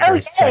 those aren't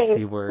very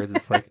sexy words.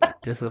 It's like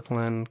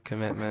discipline,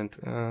 commitment.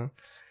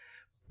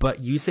 But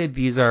you say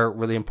these are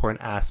really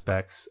important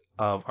aspects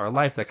of our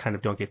life that kind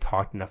of don't get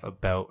talked enough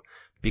about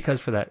because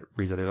for that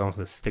reason, there's almost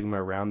a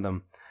stigma around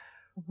them.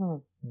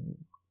 Mm-hmm.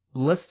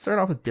 Let's start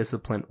off with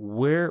discipline.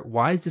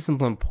 Why is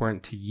discipline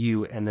important to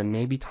you? And then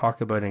maybe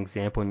talk about an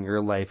example in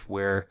your life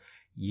where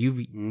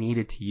you've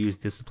needed to use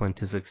discipline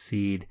to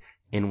succeed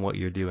in what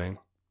you're doing.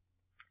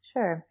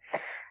 Sure.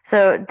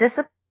 So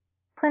discipline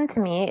discipline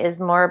to me is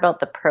more about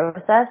the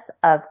process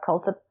of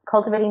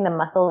cultivating the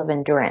muscle of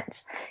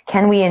endurance.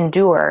 Can we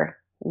endure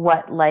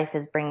what life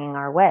is bringing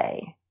our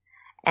way?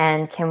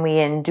 And can we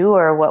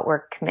endure what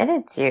we're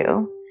committed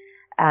to,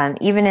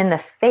 even in the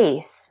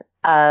face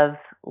of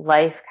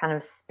life kind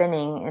of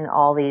spinning in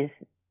all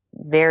these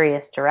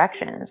various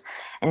directions?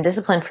 And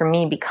discipline for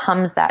me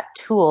becomes that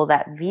tool,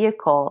 that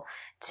vehicle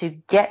to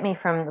get me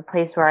from the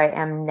place where I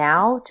am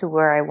now to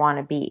where I want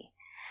to be.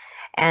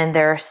 And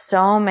there are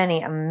so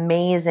many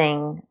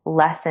amazing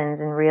lessons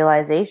and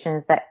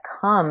realizations that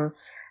come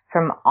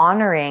from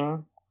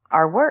honoring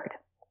our word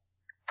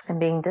and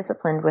being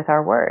disciplined with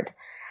our word.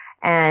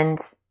 And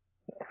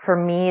for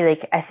me,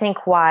 like, I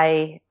think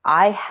why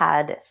I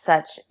had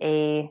such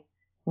a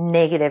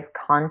negative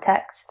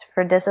context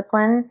for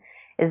discipline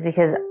is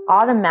because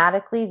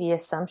automatically the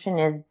assumption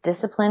is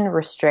discipline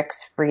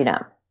restricts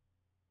freedom.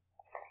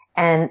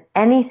 And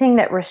anything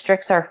that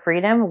restricts our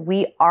freedom,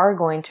 we are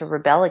going to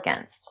rebel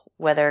against,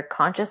 whether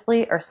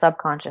consciously or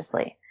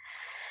subconsciously.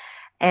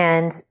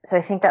 And so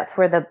I think that's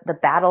where the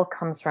battle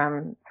comes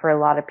from for a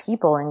lot of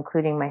people,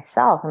 including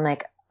myself. I'm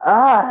like,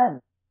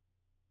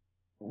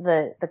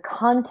 the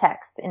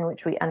context in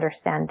which we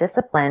understand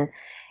discipline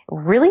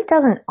really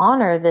doesn't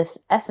honor this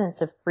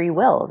essence of free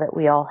will that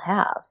we all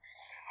have.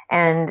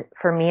 And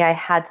for me, I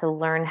had to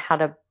learn how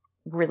to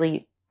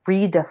really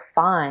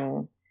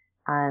redefine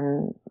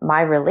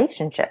my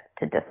relationship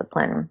to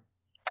discipline.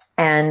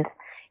 And,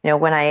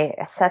 when I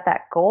set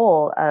that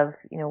goal of,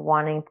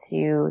 wanting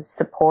to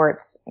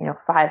support,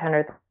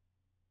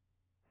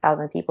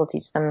 500,000 people,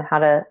 teach them how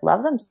to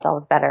love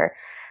themselves better,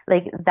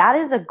 like, that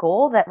is a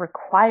goal that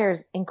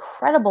requires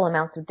incredible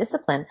amounts of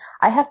discipline.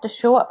 I have to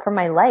show up for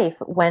my life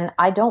when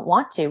I don't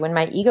want to, when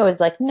my ego is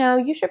like, no,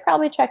 you should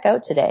probably check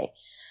out today.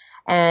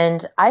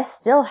 And I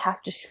still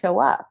have to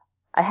show up.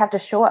 I have to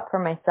show up for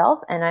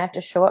myself, and I have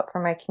to show up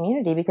for my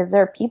community, because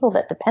there are people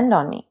that depend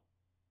on me.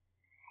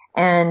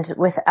 And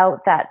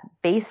without that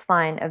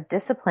baseline of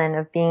discipline,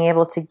 of being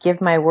able to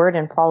give my word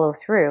and follow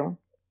through,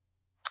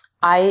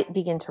 I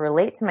begin to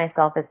relate to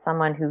myself as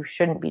someone who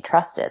shouldn't be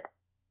trusted.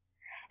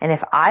 And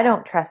if I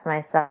don't trust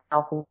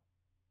myself,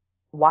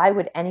 why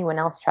would anyone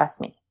else trust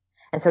me?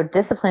 And so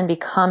discipline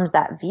becomes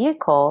that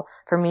vehicle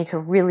for me to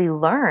really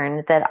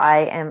learn that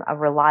I am a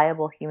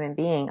reliable human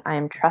being. I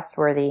am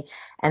trustworthy,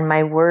 and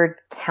my word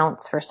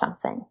counts for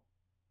something.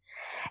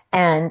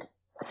 And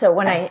so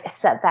when I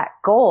set that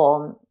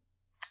goal,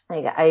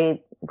 like, I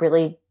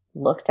really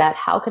looked at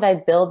how could I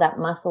build that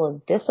muscle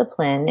of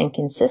discipline and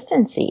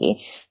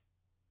consistency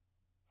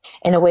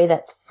in a way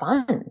that's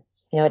fun.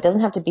 It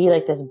doesn't have to be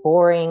like this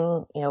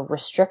boring,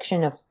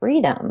 restriction of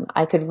freedom.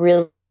 I could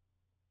really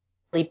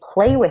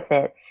play with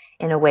it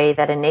in a way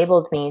that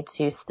enabled me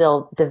to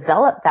still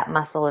develop that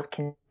muscle of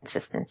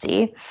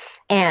consistency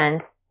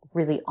and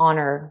really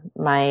honor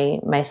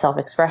my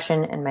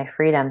self-expression and my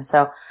freedom.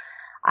 So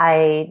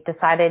I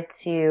decided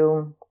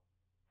to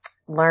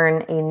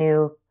learn a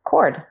new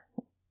chord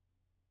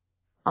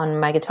on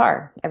my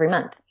guitar every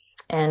month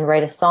and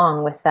write a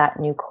song with that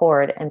new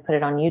chord and put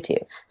it on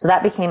YouTube. So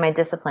that became my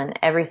discipline.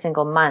 Every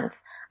single month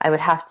I would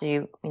have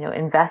to,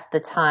 invest the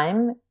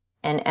time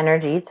and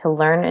energy to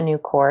learn a new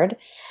chord,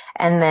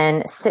 and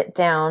then sit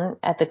down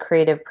at the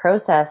creative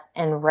process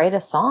and write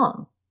a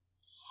song,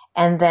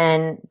 and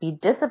then be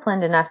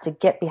disciplined enough to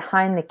get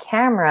behind the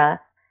camera,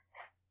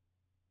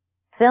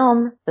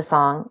 film the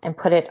song, and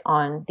put it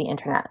on the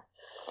internet.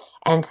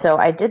 And so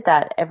I did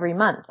that every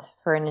month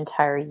for an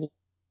entire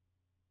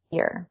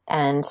year.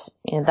 And,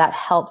 that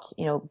helped,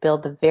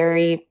 build the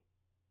very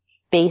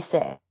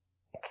basic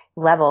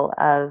level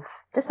of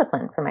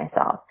discipline for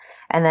myself.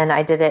 And then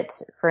I did it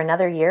for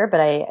another year, but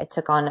I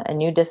took on a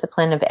new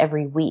discipline of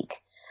every week.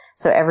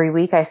 So every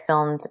week I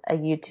filmed a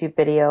YouTube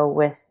video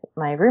with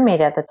my roommate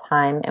at the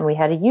time, and we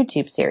had a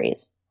YouTube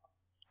series.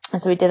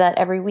 And so we did that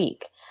every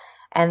week.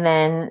 And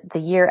then the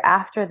year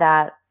after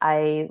that,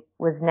 I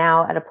was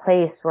now at a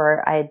place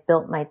where I had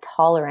built my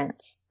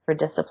tolerance for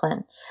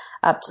discipline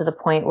up to the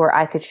point where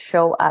I could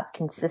show up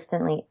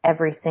consistently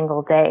every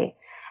single day.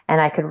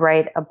 And I could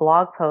write a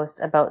blog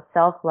post about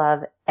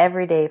self-love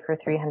every day for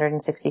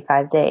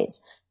 365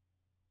 days.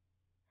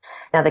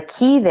 Now, the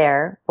key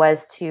there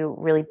was to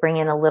really bring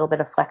in a little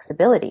bit of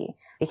flexibility,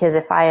 because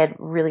if I had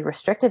really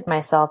restricted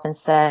myself and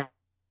said,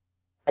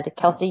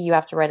 Kelsey, you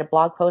have to write a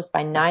blog post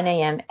by 9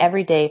 a.m.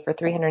 every day for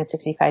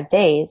 365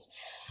 days,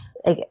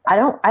 like, I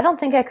don't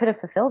think I could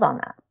have fulfilled on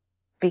that,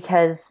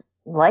 because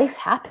life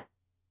happens,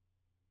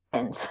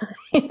 and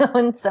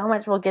so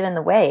much will get in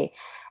the way.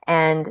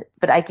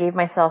 But I gave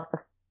myself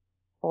the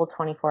full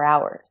 24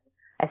 hours.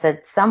 I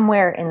said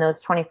somewhere in those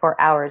 24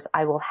 hours,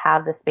 I will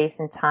have the space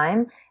and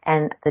time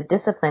and the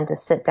discipline to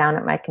sit down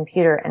at my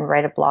computer and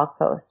write a blog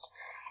post.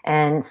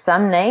 And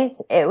some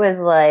nights it was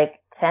like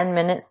 10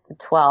 minutes to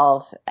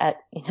 12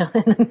 in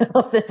the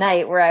middle of the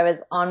night where I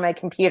was on my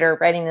computer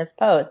writing this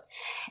post.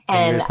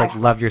 And you're just like,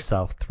 love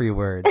yourself, 3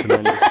 words, and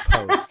then just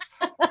post.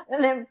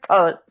 And then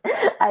post.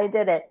 I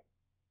did it.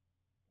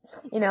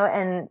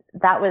 And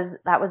that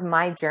was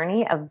my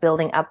journey of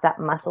building up that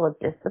muscle of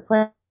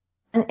discipline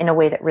in a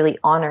way that really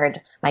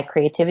honored my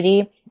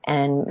creativity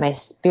and my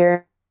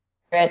spirit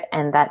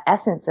and that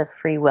essence of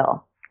free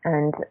will.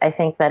 And I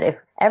think that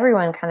if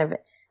everyone kind of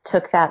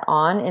took that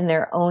on in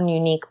their own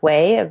unique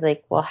way of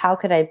like, well, how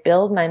could I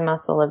build my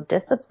muscle of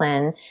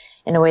discipline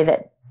in a way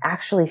that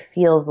actually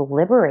feels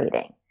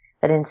liberating,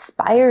 that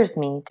inspires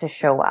me to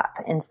show up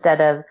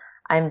instead of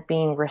I'm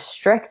being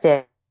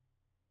restricted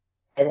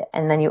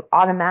and then you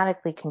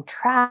automatically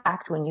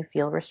contract when you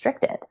feel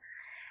restricted.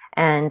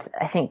 And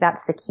I think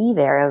that's the key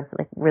there of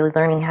like really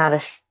learning how to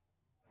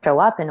show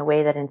up in a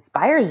way that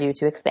inspires you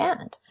to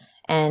expand.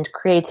 And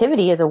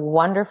creativity is a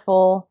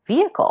wonderful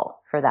vehicle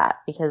for that,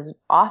 because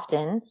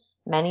often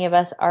many of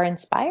us are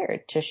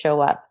inspired to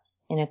show up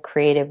in a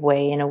creative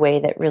way, in a way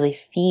that really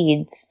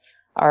feeds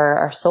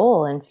our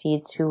soul and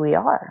feeds who we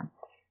are.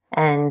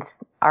 And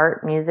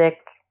art, music,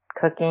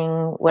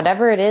 cooking,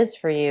 whatever it is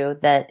for you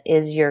that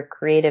is your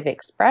creative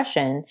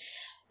expression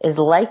is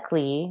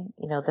likely,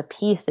 the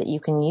piece that you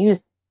can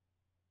use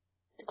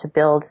to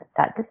build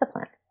that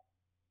discipline.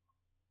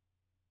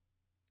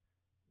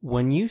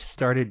 When you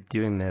started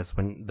doing this,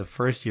 when the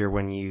first year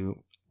when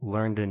you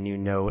learned a new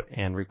note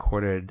and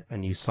recorded a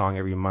new song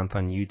every month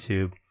on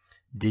YouTube,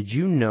 did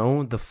you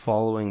know the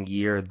following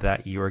year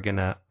that you were going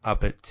to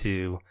up it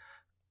to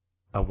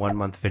a 1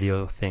 month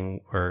video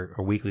thing or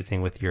a weekly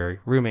thing with your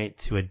roommate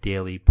to a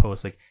daily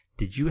post? Like,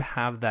 did you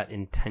have that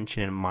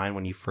intention in mind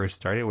when you first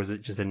started, or was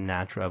it just a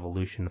natural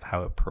evolution of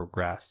how it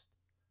progressed?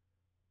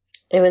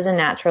 It was a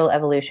natural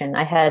evolution.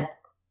 I had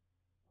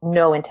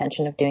no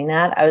intention of doing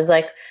that. I was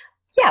like,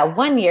 yeah,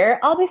 1 year,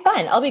 I'll be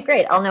fine. I'll be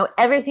great. I'll know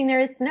everything there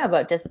is to know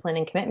about discipline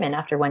and commitment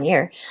after 1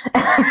 year.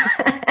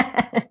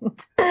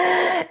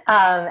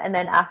 And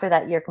then after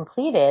that year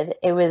completed,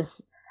 I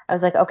was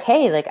like,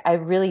 okay, like I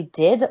really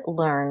did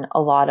learn a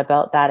lot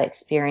about that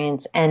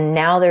experience. And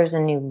now there's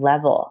a new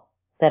level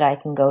that I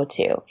can go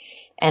to.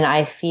 And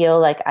I feel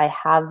like I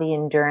have the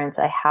endurance,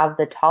 I have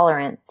the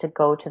tolerance to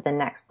go to the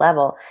next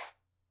level.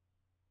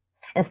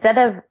 Instead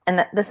of,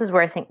 and this is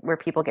where I think where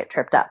people get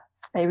tripped up.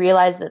 They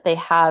realize that they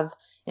have,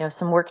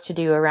 some work to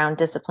do around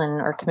discipline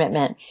or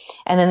commitment.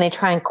 And then they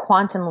try and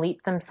quantum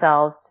leap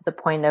themselves to the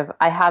point of,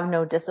 I have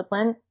no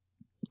discipline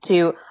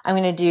to, I'm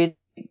going to do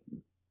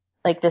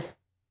like this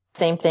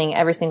same thing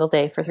every single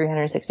day for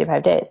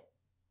 365 days.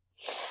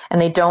 And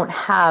they don't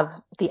have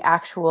the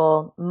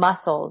actual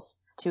muscles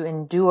to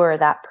endure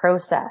that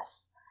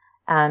process,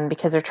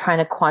 because they're trying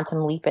to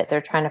quantum leap it. They're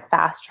trying to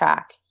fast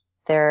track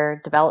their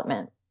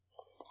development.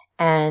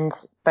 And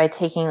by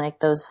taking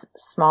like those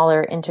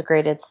smaller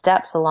integrated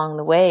steps along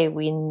the way,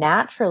 we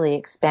naturally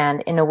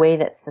expand in a way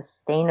that's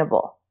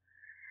sustainable.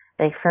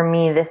 Like for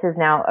me, this is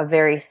now a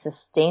very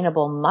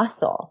sustainable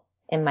muscle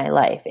in my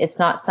life. It's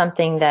not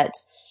something that,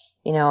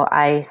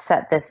 I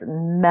set this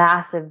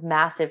massive,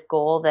 massive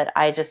goal that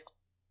I just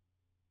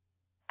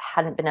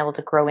hadn't been able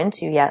to grow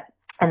into yet.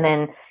 And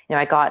then,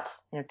 I got,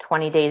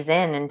 20 days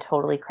in and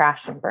totally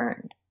crashed and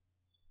burned.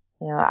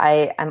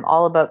 I'm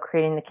all about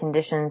creating the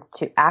conditions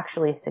to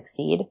actually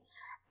succeed.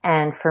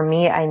 And for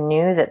me, I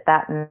knew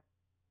that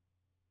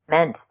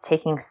meant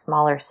taking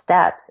smaller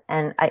steps.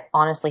 And I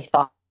honestly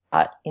thought,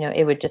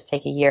 it would just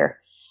take a year.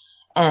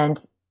 And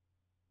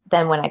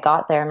then when I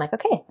got there, I'm like,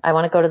 okay, I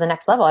want to go to the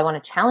next level. I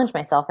want to challenge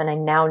myself. And I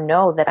now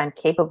know that I'm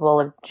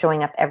capable of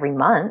showing up every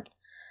month.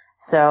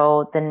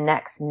 So the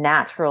next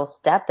natural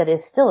step that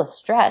is still a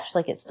stretch,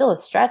 like it's still a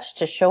stretch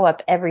to show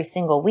up every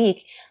single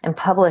week and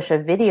publish a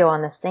video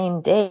on the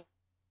same day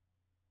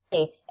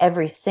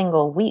every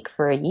single week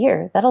for a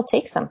year. That'll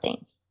take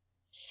something.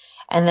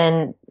 And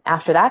then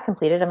after that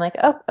completed, I'm like,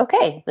 oh,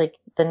 okay, like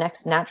the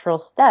next natural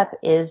step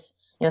is,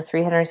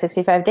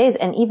 365 days.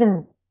 And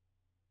even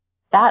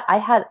that I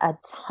had a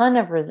ton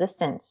of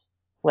resistance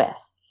with.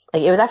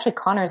 Like it was actually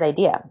Connor's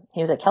idea.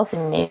 He was like, Kelsey,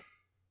 maybe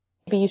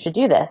you should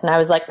do this. And I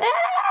was like, I'm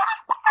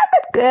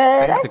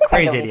good. That's a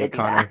crazy idea,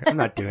 Connor. I'm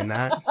not doing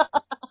that.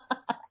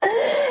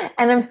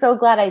 And I'm so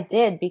glad I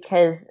did,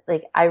 because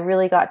like I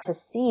really got to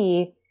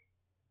see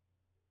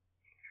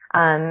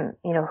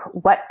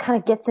what kind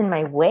of gets in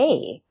my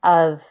way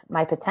of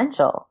my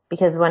potential.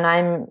 Because when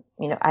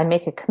I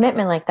make a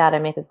commitment like that, I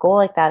make a goal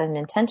like that, an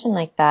intention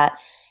like that,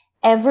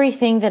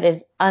 everything that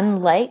is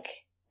unlike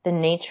the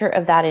nature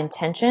of that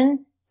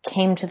intention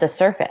came to the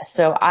surface.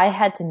 So I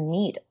had to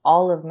meet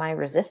all of my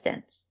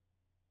resistance.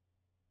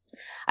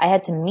 I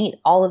had to meet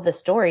all of the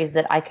stories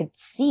that I could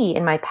see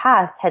in my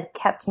past had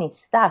kept me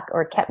stuck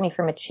or kept me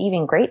from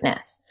achieving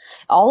greatness.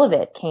 All of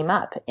it came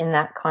up in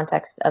that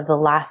context of the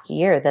last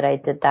year that I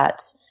did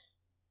that,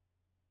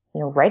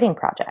 writing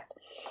project.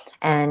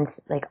 And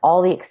like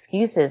all the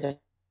excuses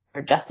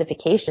or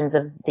justifications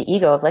of the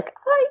ego of like,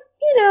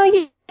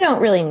 you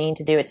don't really need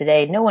to do it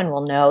today. No one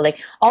will know. Like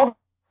all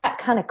that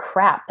kind of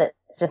crap that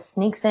just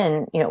sneaks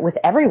in, with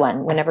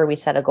everyone whenever we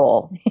set a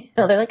goal.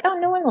 They're like, oh,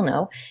 no one will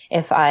know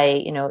if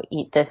I,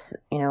 eat this,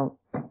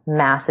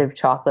 massive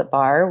chocolate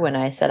bar when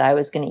I said I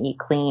was going to eat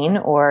clean,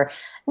 or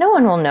no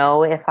one will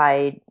know if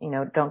I,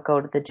 don't go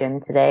to the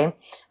gym today.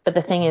 But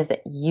the thing is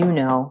that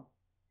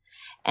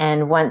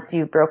And once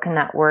you've broken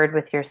that word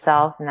with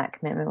yourself and that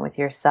commitment with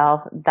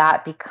yourself,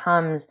 that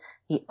becomes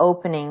the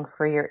opening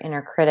for your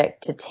inner critic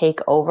to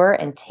take over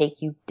and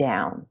take you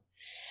down.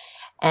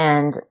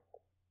 And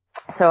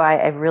so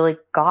I really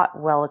got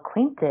well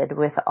acquainted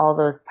with all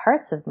those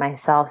parts of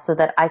myself so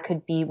that I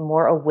could be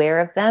more aware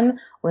of them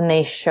when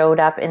they showed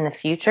up in the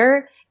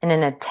future in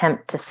an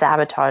attempt to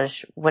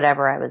sabotage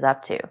whatever I was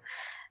up to.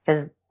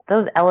 Because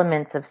those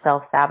elements of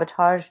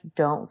self-sabotage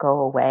don't go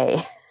away,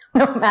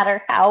 no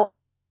matter how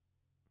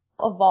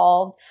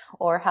evolved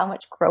or how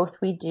much growth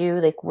we do.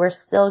 Like, we're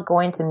still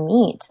going to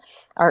meet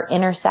our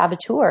inner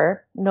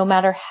saboteur, no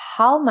matter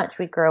how much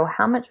we grow,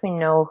 how much we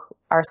know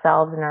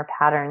ourselves and our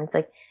patterns.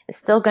 Like, it's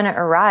still going to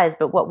arise,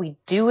 but what we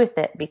do with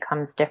it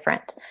becomes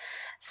different.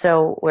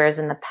 So whereas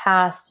in the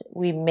past,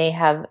 we may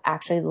have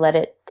actually let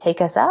it take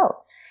us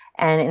out.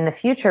 And in the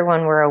future,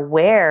 when we're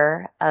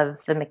aware of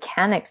the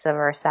mechanics of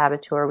our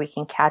saboteur, we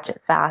can catch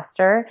it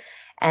faster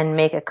and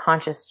make a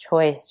conscious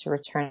choice to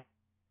return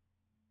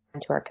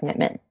to our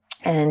commitment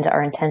and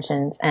our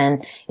intentions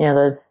and, you know,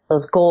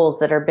 those goals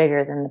that are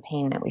bigger than the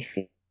pain that we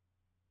feel.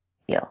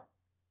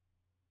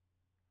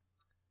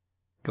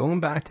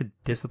 Going back to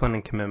discipline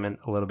and commitment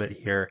a little bit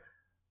here,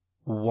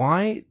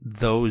 why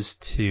those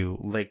two?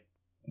 Like,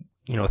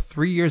 you know,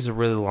 3 years is a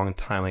really long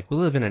time. Like, we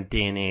live in a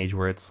day and age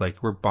where it's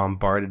like we're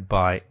bombarded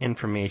by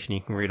information.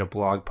 You can read a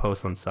blog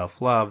post on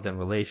self-love, then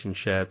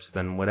relationships,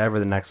 then whatever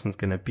the next one's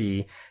going to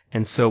be.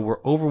 And so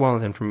we're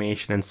overwhelmed with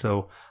information. And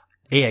so,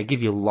 I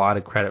give you a lot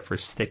of credit for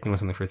sticking with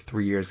something for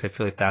 3 years. I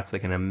feel like that's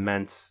like an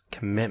immense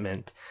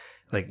commitment.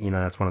 Like, you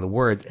know, that's one of the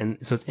words. And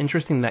so it's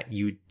interesting that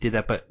you did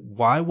that, but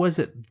why was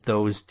it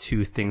those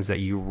two things that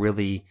you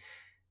really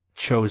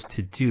chose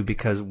to do?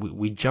 Because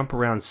we jump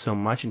around so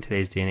much in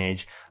today's day and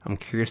age. I'm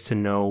curious to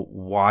know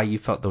why you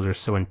felt those are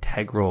so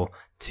integral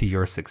to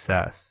your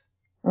success.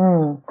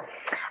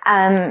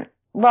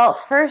 Well,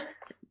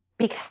 first,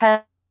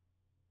 because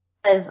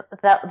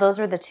those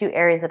were the two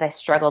areas that I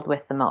struggled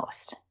with the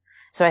most.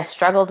 So I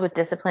struggled with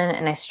discipline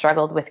and I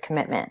struggled with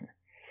commitment.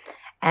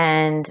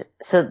 And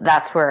so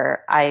that's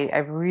where I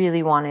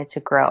really wanted to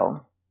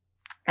grow.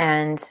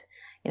 And,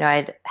 you know,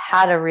 I'd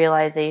had a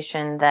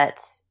realization that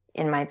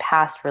in my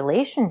past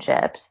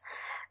relationships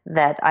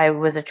that I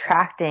was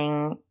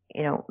attracting,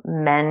 you know,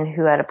 men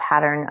who had a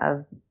pattern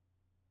of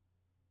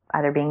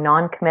either being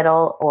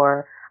non-committal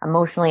or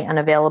emotionally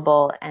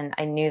unavailable. And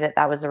I knew that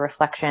that was a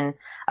reflection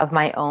of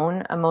my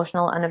own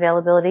emotional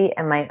unavailability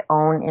and my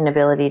own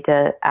inability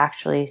to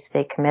actually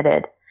stay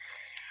committed.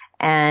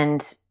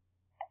 And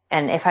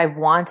if I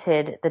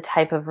wanted the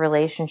type of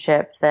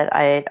relationship that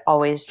I had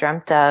always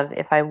dreamt of,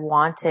 if I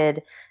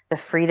wanted the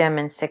freedom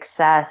and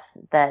success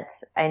that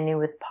I knew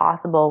was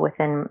possible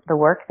within the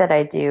work that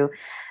I do,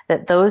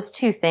 that those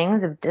two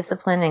things of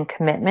discipline and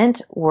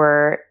commitment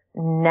were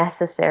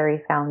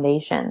necessary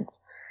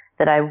foundations,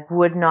 that I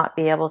would not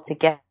be able to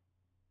get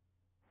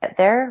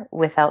there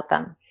without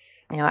them.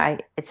 You know,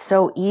 it's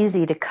so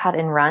easy to cut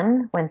and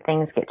run when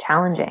things get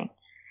challenging,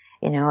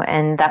 you know,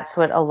 and that's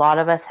what a lot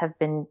of us have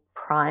been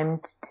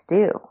primed to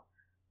do.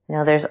 You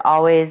know, there's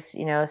always,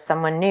 you know,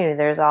 someone new,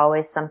 there's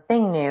always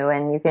something new,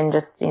 and you can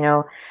just, you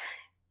know,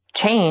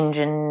 change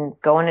and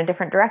go in a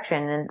different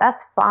direction, and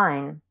that's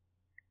fine.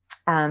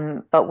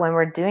 But when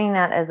we're doing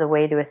that as a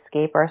way to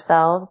escape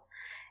ourselves,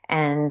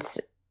 and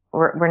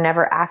we're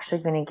never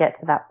actually going to get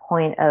to that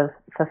point of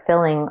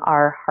fulfilling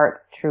our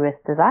heart's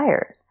truest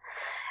desires.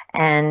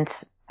 And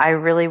I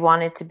really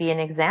wanted to be an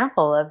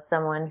example of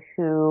someone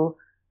who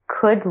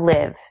could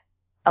live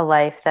a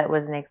life that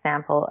was an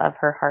example of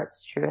her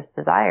heart's truest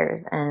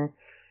desires. And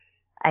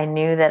I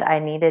knew that I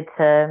needed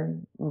to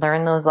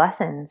learn those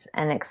lessons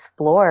and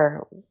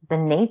explore the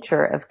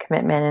nature of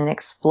commitment and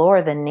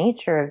explore the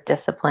nature of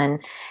discipline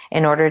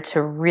in order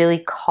to really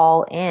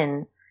call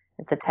in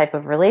the type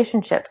of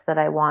relationships that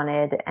I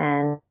wanted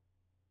and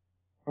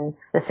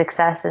the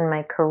success in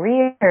my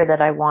career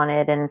that I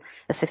wanted and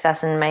the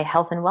success in my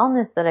health and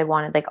wellness that I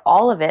wanted. Like,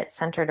 all of it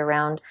centered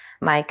around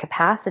my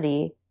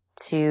capacity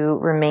to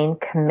remain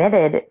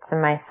committed to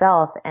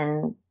myself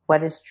and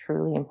what is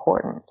truly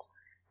important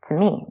to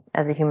me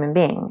as a human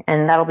being.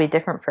 And that'll be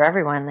different for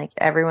everyone. Like,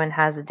 everyone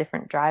has a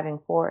different driving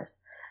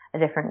force, a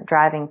different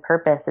driving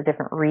purpose, a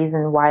different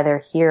reason why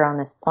they're here on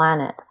this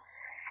planet.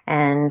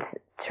 And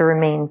to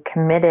remain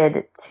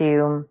committed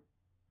to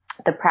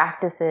the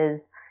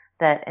practices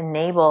that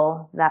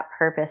enable that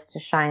purpose to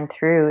shine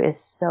through is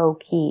so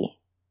key.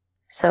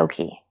 So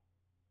key.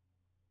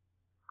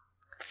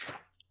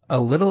 A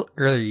little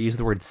earlier, you used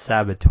the word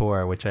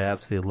saboteur, which I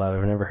absolutely love.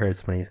 I've never heard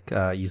somebody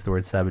use the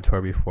word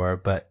saboteur before.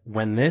 But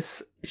when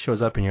this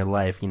shows up in your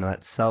life, you know,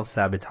 that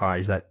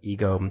self-sabotage, that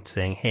ego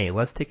saying, hey,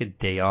 let's take a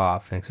day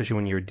off. And especially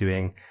when you're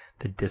doing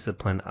the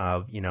discipline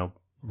of, you know,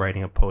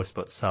 writing a post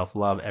about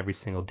self-love every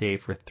single day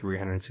for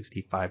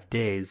 365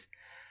 days,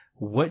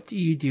 what do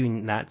you do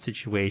in that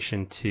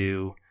situation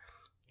to,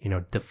 you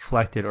know,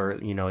 deflect it or,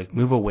 you know, like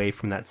move away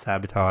from that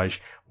sabotage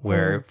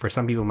where for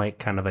some people might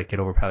kind of like get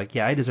overpowered, like,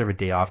 yeah, I deserve a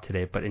day off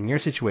today. But in your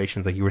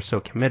situations, like, you were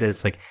so committed,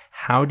 it's like,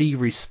 how do you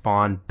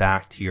respond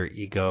back to your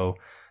ego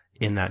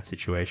in that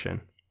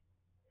situation?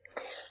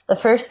 The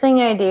first thing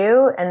I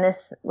do, and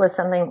this was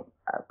something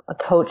a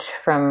coach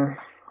from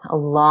a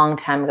long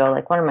time ago,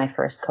 like one of my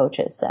first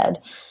coaches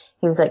said,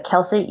 he was like,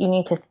 Kelsey, you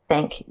need to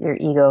thank your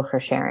ego for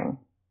sharing.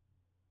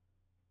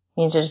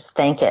 You need to just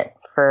thank it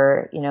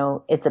for,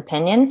 its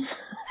opinion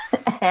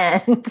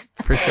and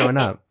for showing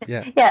up.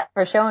 Yeah. Yeah,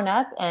 for showing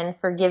up and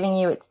for giving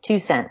you its 2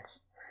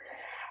 cents.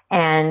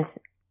 And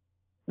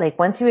like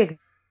once you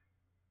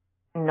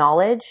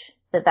acknowledge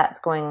that that's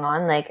going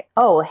on, like,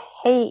 oh,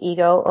 hey,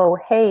 ego. Oh,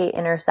 hey,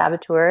 inner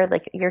saboteur.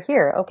 Like, you're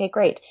here. Okay,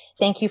 great.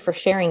 Thank you for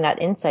sharing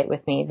that insight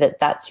with me, that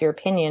that's your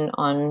opinion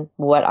on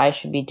what I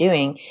should be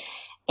doing.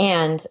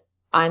 And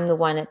I'm the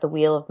one at the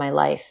wheel of my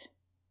life.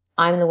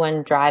 I'm the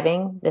one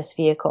driving this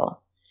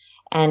vehicle.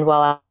 And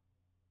while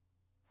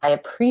I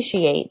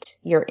appreciate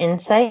your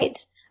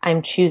insight,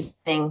 I'm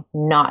choosing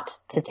not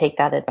to take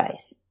that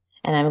advice.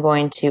 And I'm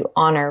going to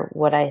honor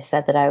what I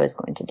said that I was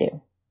going to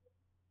do.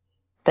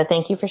 But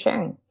thank you for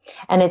sharing.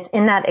 And it's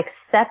in that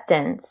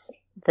acceptance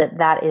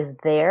that is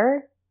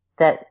there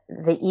that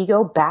the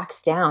ego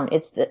backs down.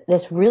 It's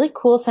this really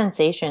cool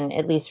sensation,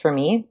 at least for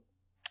me,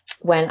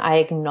 when I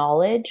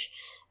acknowledge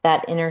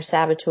that inner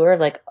saboteur,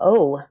 like,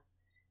 oh,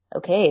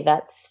 okay,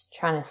 that's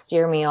trying to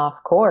steer me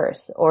off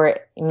course. Or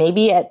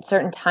maybe at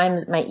certain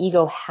times my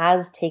ego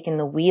has taken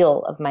the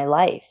wheel of my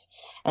life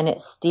and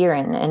it's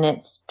steering and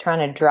it's trying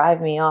to drive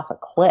me off a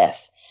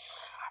cliff.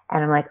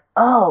 And I'm like,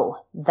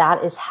 oh,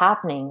 that is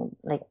happening.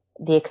 Like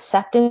the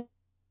acceptance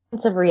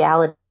of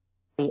reality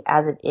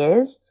as it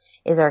is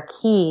our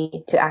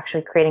key to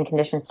actually creating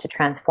conditions to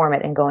transform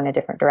it and go in a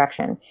different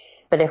direction.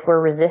 But if we're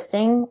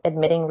resisting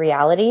admitting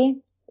reality,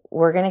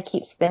 we're going to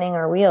keep spinning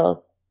our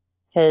wheels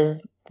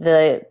because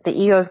the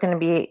ego is going to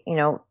be,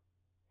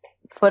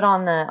 foot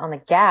on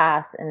the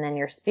gas, and then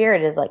your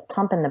spirit is like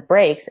pumping the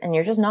brakes and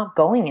you're just not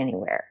going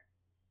anywhere.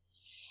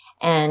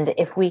 And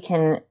if we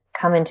can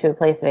come into a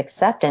place of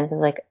acceptance of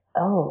like,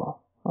 oh,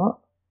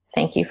 well,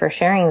 thank you for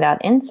sharing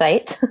that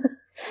insight.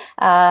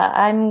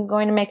 I'm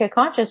going to make a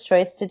conscious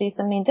choice to do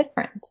something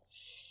different.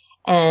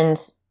 And,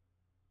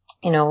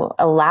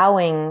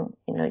 allowing,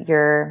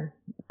 your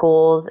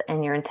goals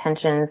and your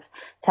intentions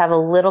to have a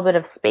little bit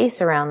of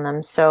space around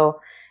them.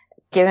 So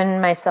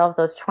giving myself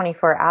those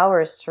 24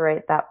 hours to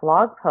write that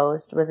blog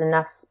post was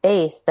enough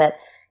space that,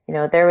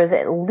 there was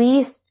at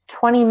least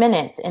 20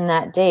 minutes in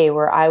that day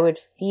where I would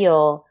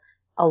feel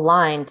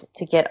aligned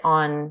to get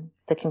on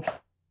the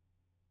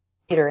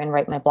computer and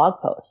write my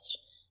blog post.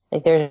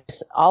 Like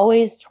there's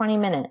always 20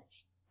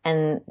 minutes.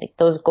 And like,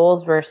 those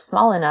goals were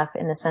small enough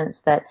in the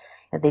sense that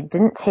they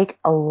didn't take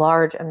a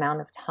large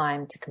amount of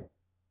time to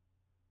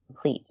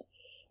complete,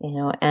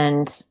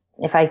 and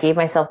if I gave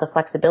myself the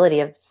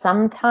flexibility of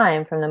some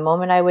time from the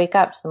moment I wake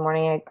up to the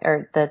morning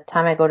or the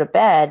time I go to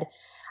bed,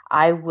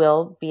 I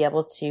will be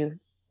able to,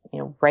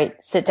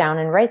 sit down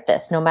and write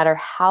this no matter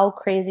how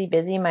crazy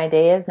busy my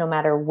day is, no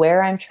matter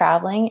where I'm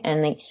traveling.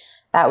 And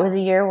that was a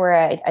year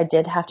where I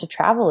did have to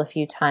travel a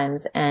few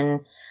times, and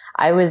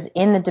I was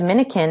in the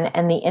Dominican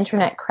and the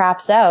internet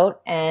craps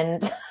out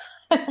and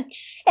I'm like,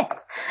 shit,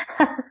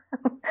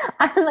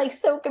 I'm like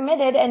so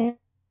committed, and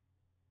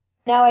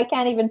now I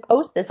can't even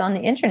post this on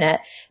the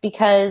internet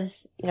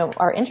because,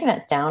 our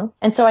internet's down.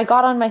 And so I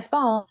got on my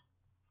phone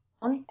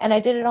and I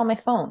did it on my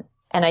phone,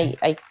 and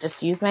I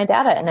just used my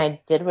data and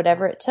I did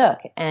whatever it took.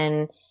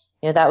 And,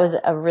 that was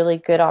a really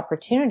good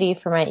opportunity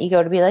for my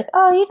ego to be like,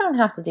 oh, you don't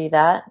have to do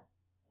that.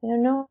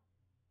 No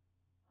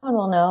one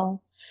will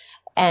know.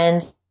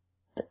 And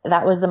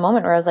that was the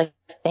moment where I was like,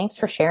 thanks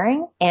for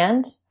sharing.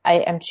 And I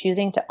am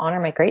choosing to honor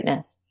my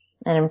greatness,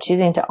 and I'm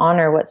choosing to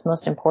honor what's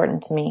most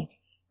important to me.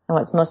 And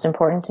what's most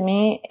important to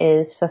me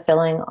is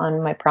fulfilling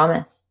on my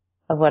promise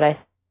of what I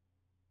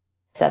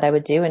said I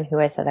would do and who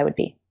I said I would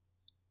be.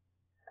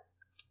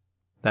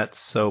 That's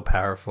so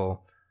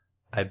powerful.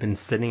 I've been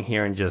sitting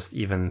here and just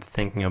even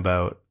thinking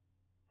about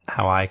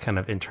how I kind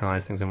of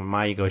internalize things. And when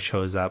my ego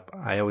shows up,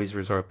 I always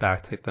resort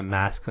back to the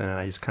masculine and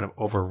I just kind of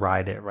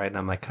override it, right? And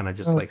I'm like, kind of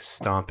just like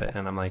stomp it.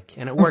 And I'm like,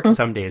 and it works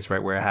some days,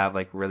 right? Where I have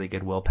like really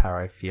good willpower,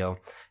 I feel.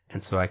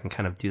 And so I can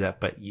kind of do that,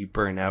 but you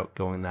burn out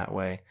going that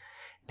way.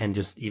 And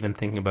just even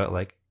thinking about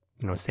like,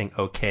 saying,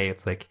 okay,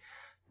 it's like,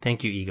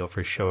 thank you, ego,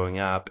 for showing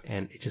up.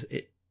 And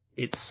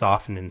it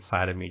softened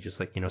inside of me, just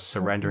like,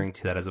 surrendering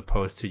to that, as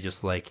opposed to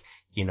just like,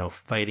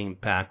 fighting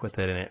back with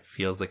it. And it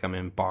feels like I'm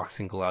in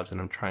boxing gloves and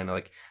I'm trying to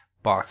like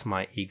box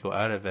my ego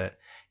out of it.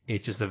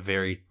 It's just a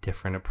very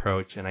different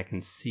approach. And I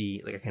can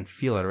see, like, I can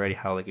feel it already,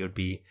 how like it would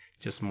be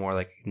just more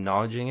like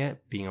acknowledging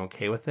it, being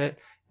okay with it,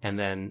 and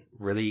then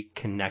really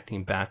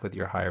connecting back with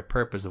your higher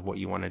purpose of what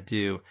you want to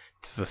do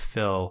to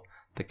fulfill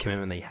the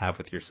commitment that you have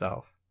with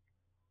yourself.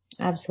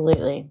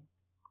 Absolutely.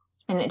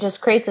 And it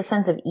just creates a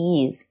sense of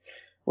ease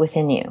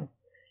within you.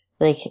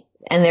 Like,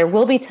 and there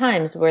will be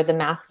times where the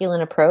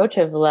masculine approach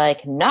of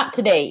like, not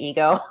today,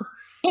 ego,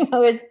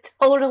 is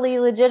totally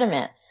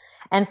legitimate.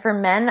 And for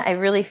men, I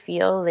really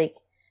feel like,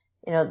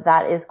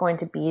 that is going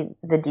to be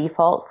the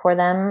default for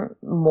them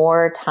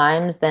more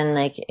times than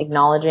like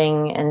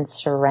acknowledging and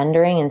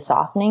surrendering and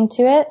softening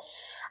to it.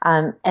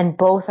 And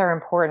both are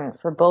important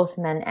for both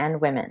men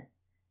and women.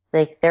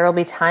 Like there will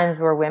be times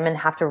where women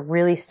have to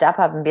really step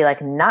up and be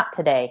like, not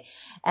today,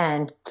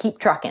 and keep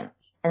trucking.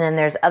 And then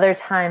there's other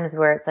times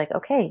where it's like,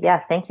 okay,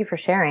 yeah, thank you for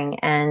sharing.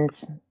 And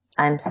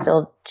I'm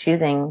still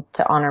choosing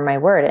to honor my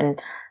word. And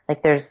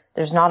like there's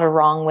not a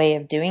wrong way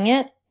of doing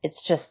it.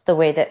 It's just the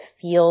way that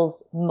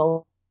feels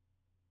most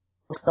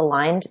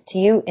aligned to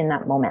you in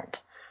that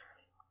moment.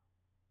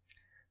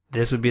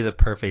 This would be the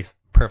perfect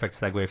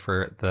segue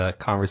for the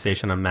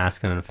conversation on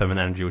masculine and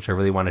feminine energy, which I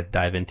really want to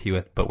dive into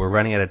with, but we're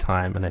running out of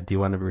time and I do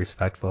want to be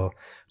respectful.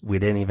 We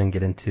didn't even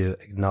get into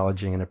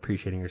acknowledging and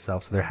appreciating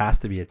yourself. So there has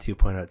to be a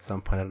 2.0 at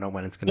some point. I don't know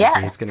when it's going to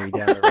be. It's going to be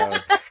down the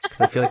road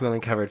because I feel like we only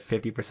covered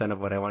 50% of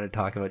what I want to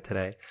talk about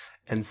today.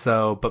 And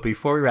so, but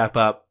before we wrap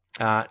up,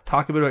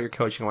 talk a bit about your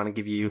coaching. I want to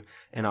give you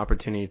an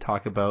opportunity to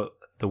talk about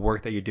the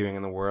work that you're doing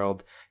in the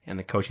world and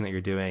the coaching that you're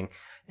doing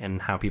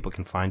and how people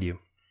can find you.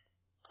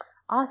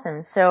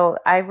 Awesome. So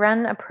I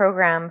run a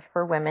program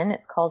for women.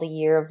 It's called A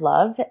Year of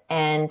Love,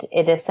 and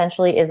it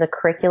essentially is a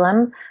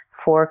curriculum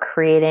for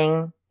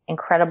creating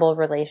incredible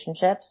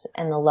relationships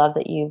and the love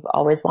that you've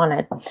always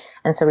wanted.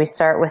 And so we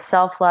start with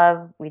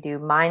self-love, we do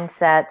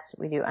mindset,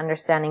 we do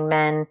understanding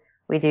men,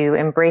 we do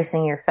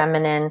embracing your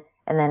feminine,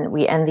 and then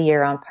we end the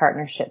year on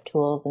partnership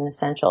tools and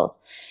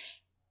essentials.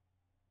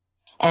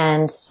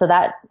 And so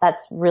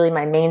that's really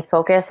my main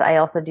focus. I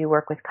also do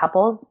work with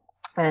couples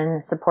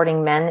and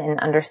supporting men in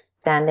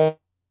understanding,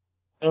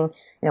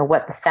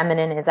 what the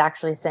feminine is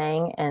actually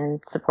saying,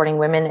 and supporting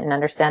women in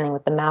understanding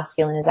what the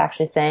masculine is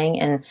actually saying,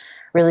 and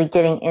really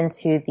getting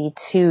into the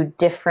two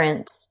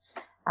different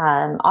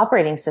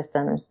operating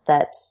systems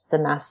that the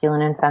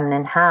masculine and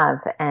feminine have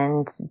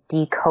and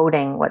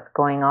decoding what's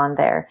going on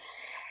there.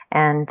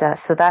 And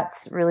so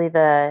that's really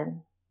the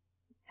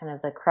kind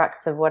of the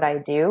crux of what I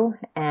do.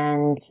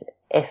 And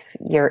if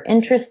you're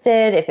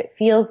interested, if it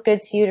feels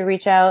good to you to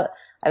reach out,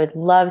 I would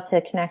love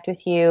to connect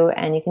with you.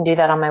 And you can do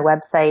that on my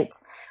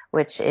website,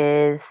 which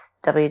is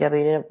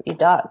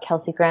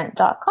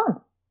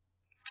www.kelseygrant.com.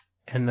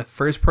 And the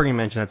first program you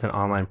mentioned, that's an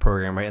online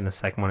program, right? And the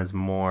second one is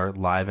more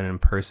live and in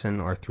person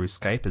or through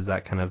Skype. Is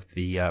that kind of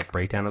the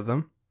breakdown of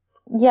them?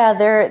 Yeah,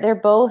 they're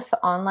both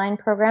online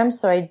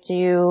programs. So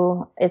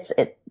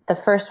the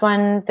first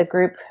one, the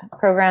group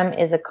program,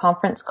 is a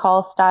conference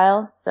call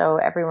style. So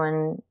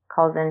everyone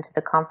calls into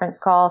the conference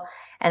call.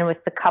 And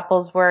with the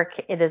couples work,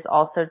 it is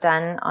also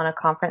done on a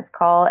conference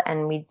call.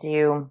 And we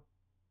do,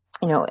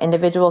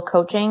 individual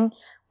coaching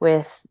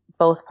with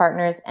both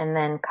partners, and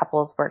then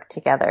couples work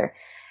together.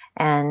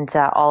 And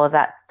all of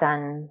that's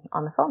done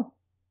on the phone.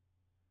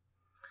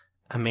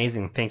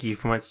 Amazing. Thank you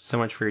so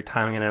much for your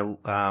time. I'm going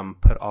to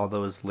put all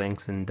those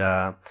links and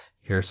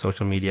your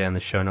social media in the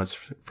show notes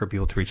for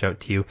people to reach out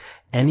to you.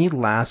 Any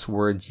last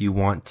words you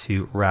want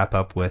to wrap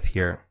up with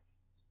here?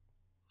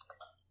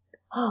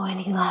 Oh,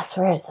 any last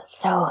words? That's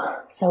so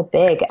big. So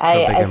big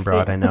and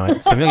broad, I know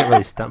it. Some people get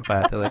really stumped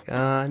by it. They're like,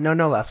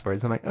 no last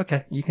words. I'm like,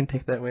 okay, you can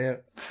take that way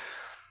out.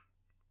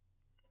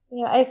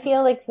 I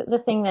feel like the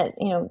thing that,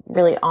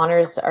 really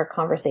honors our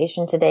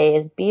conversation today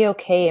is be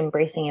okay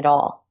embracing it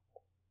all.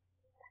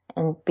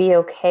 And be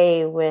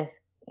okay with,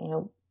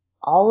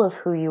 all of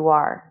who you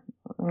are.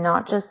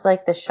 Not just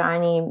like the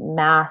shiny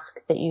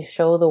mask that you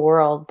show the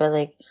world, but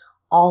like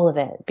all of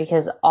it,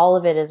 because all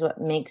of it is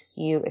what makes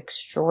you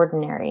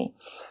extraordinary.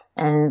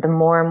 And the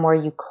more and more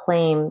you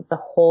claim the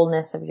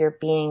wholeness of your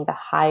being, the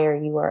higher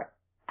you are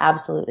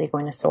absolutely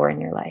going to soar in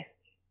your life.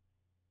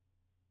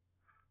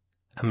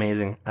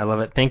 Amazing. I love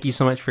it. Thank you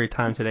so much for your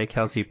time today,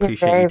 Kelsey.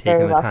 Appreciate you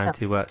taking the time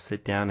to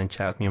sit down and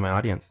chat with me and my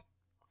audience.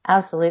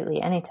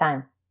 Absolutely.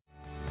 Anytime.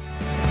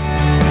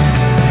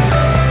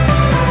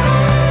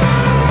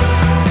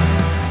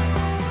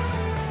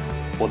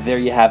 Well, there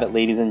you have it,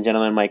 ladies and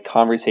gentlemen, my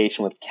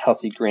conversation with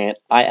Kelsey Grant.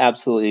 I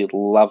absolutely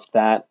loved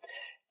that.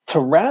 To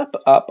wrap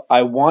up,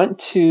 I want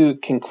to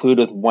conclude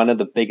with one of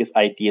the biggest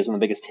ideas, one of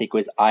the biggest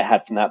takeaways I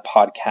had from that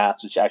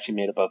podcast, which actually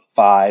made up of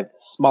 5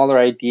 smaller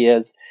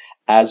ideas,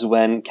 as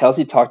when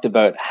Kelsey talked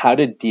about how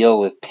to deal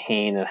with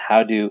pain and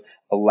how to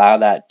allow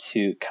that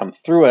to come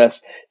through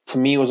us. To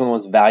me, it was one of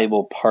the most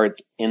valuable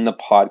parts in the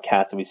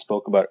podcast that we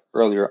spoke about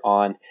earlier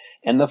on.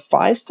 And the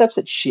 5 steps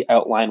that she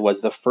outlined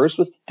was, the first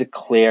was to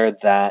declare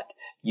that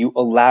you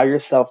allow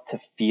yourself to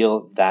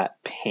feel that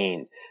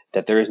pain,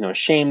 that there is no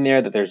shame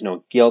there, that there's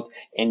no guilt,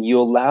 and you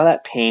allow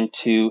that pain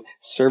to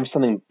serve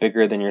something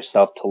bigger than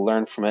yourself, to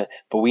learn from it.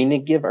 But we need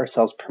to give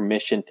ourselves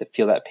permission to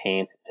feel that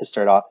pain, to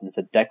start off. And it's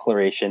a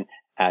declaration,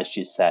 as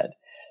she said.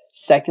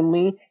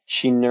 Secondly,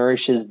 she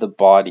nourishes the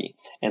body.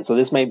 And so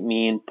this might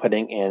mean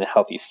putting in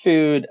healthy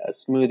food, a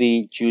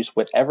smoothie, juice,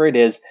 whatever it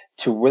is,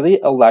 to really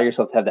allow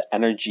yourself to have the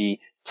energy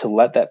to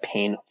let that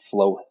pain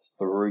flow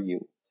through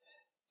you.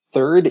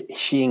 Third,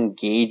 she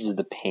engages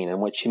the pain. And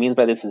what she means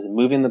by this is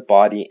moving the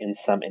body in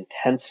some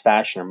intense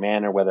fashion or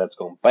manner, whether that's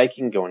going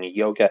biking, going to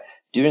yoga,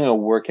 doing a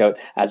workout,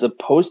 as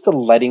opposed to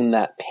letting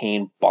that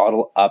pain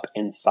bottle up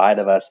inside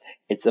of us.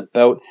 It's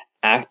about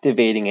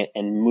activating it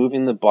and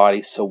moving the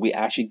body so we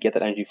actually get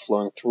that energy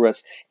flowing through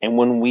us. And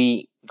when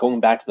we,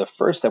 going back to the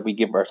first step, we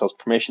give ourselves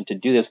permission to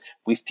do this,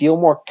 we feel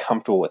more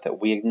comfortable with it.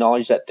 We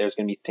acknowledge that there's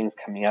going to be things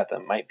coming out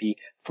that might be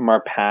from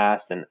our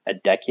past and a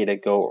decade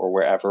ago or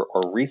wherever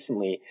or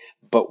recently,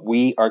 but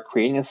we are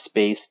creating a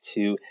space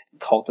to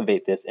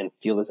cultivate this and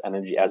feel this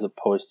energy as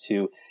opposed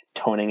to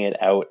toning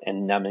it out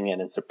and numbing it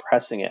and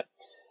suppressing it.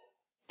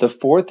 The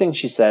fourth thing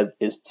she says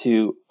is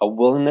to a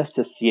willingness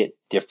to see it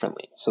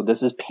differently. So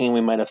this is pain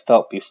we might have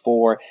felt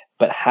before,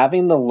 but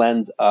having the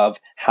lens of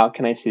how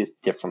can I see this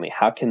differently?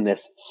 How can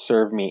this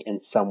serve me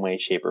in some way,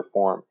 shape, or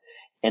form?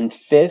 And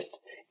fifth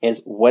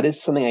is what is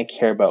something I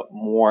care about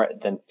more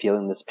than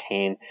feeling this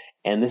pain?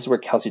 And this is where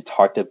Kelsey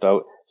talked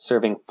about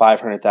serving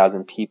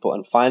 500,000 people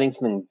and finding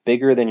something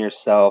bigger than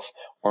yourself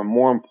or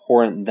more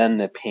important than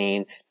the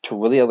pain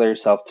to really allow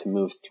yourself to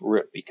move through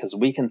it, because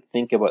we can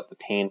think about the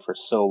pain for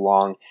so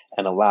long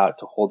and allow it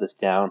to hold us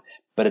down,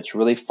 but it's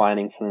really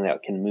finding something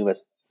that can move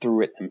us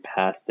through it and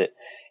past it.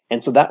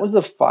 And so that was the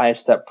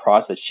 5-step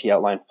process she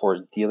outlined for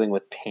dealing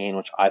with pain,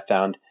 which I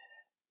found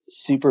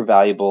super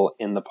valuable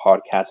in the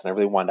podcast, and I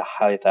really wanted to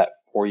highlight that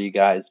for you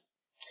guys.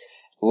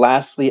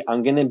 Lastly,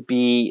 I'm going to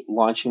be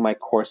launching my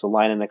course,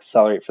 Align and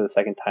Accelerate, for the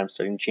second time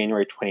starting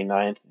January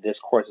 29th. This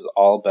course is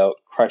all about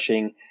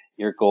crushing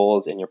your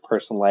goals in your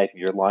personal life. If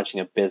you're launching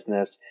a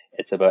business,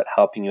 it's about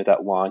helping you with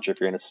that launch.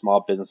 If you're in a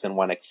small business and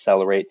want to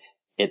accelerate,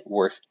 it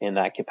works in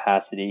that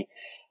capacity.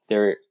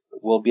 There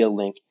will be a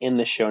link in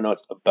the show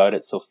notes about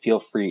it, so feel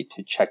free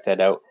to check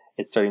that out.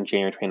 It's starting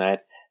January 29th.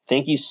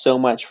 Thank you so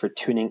much for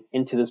tuning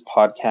into this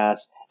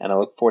podcast, and I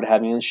look forward to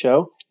having you on the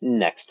show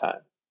next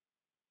time.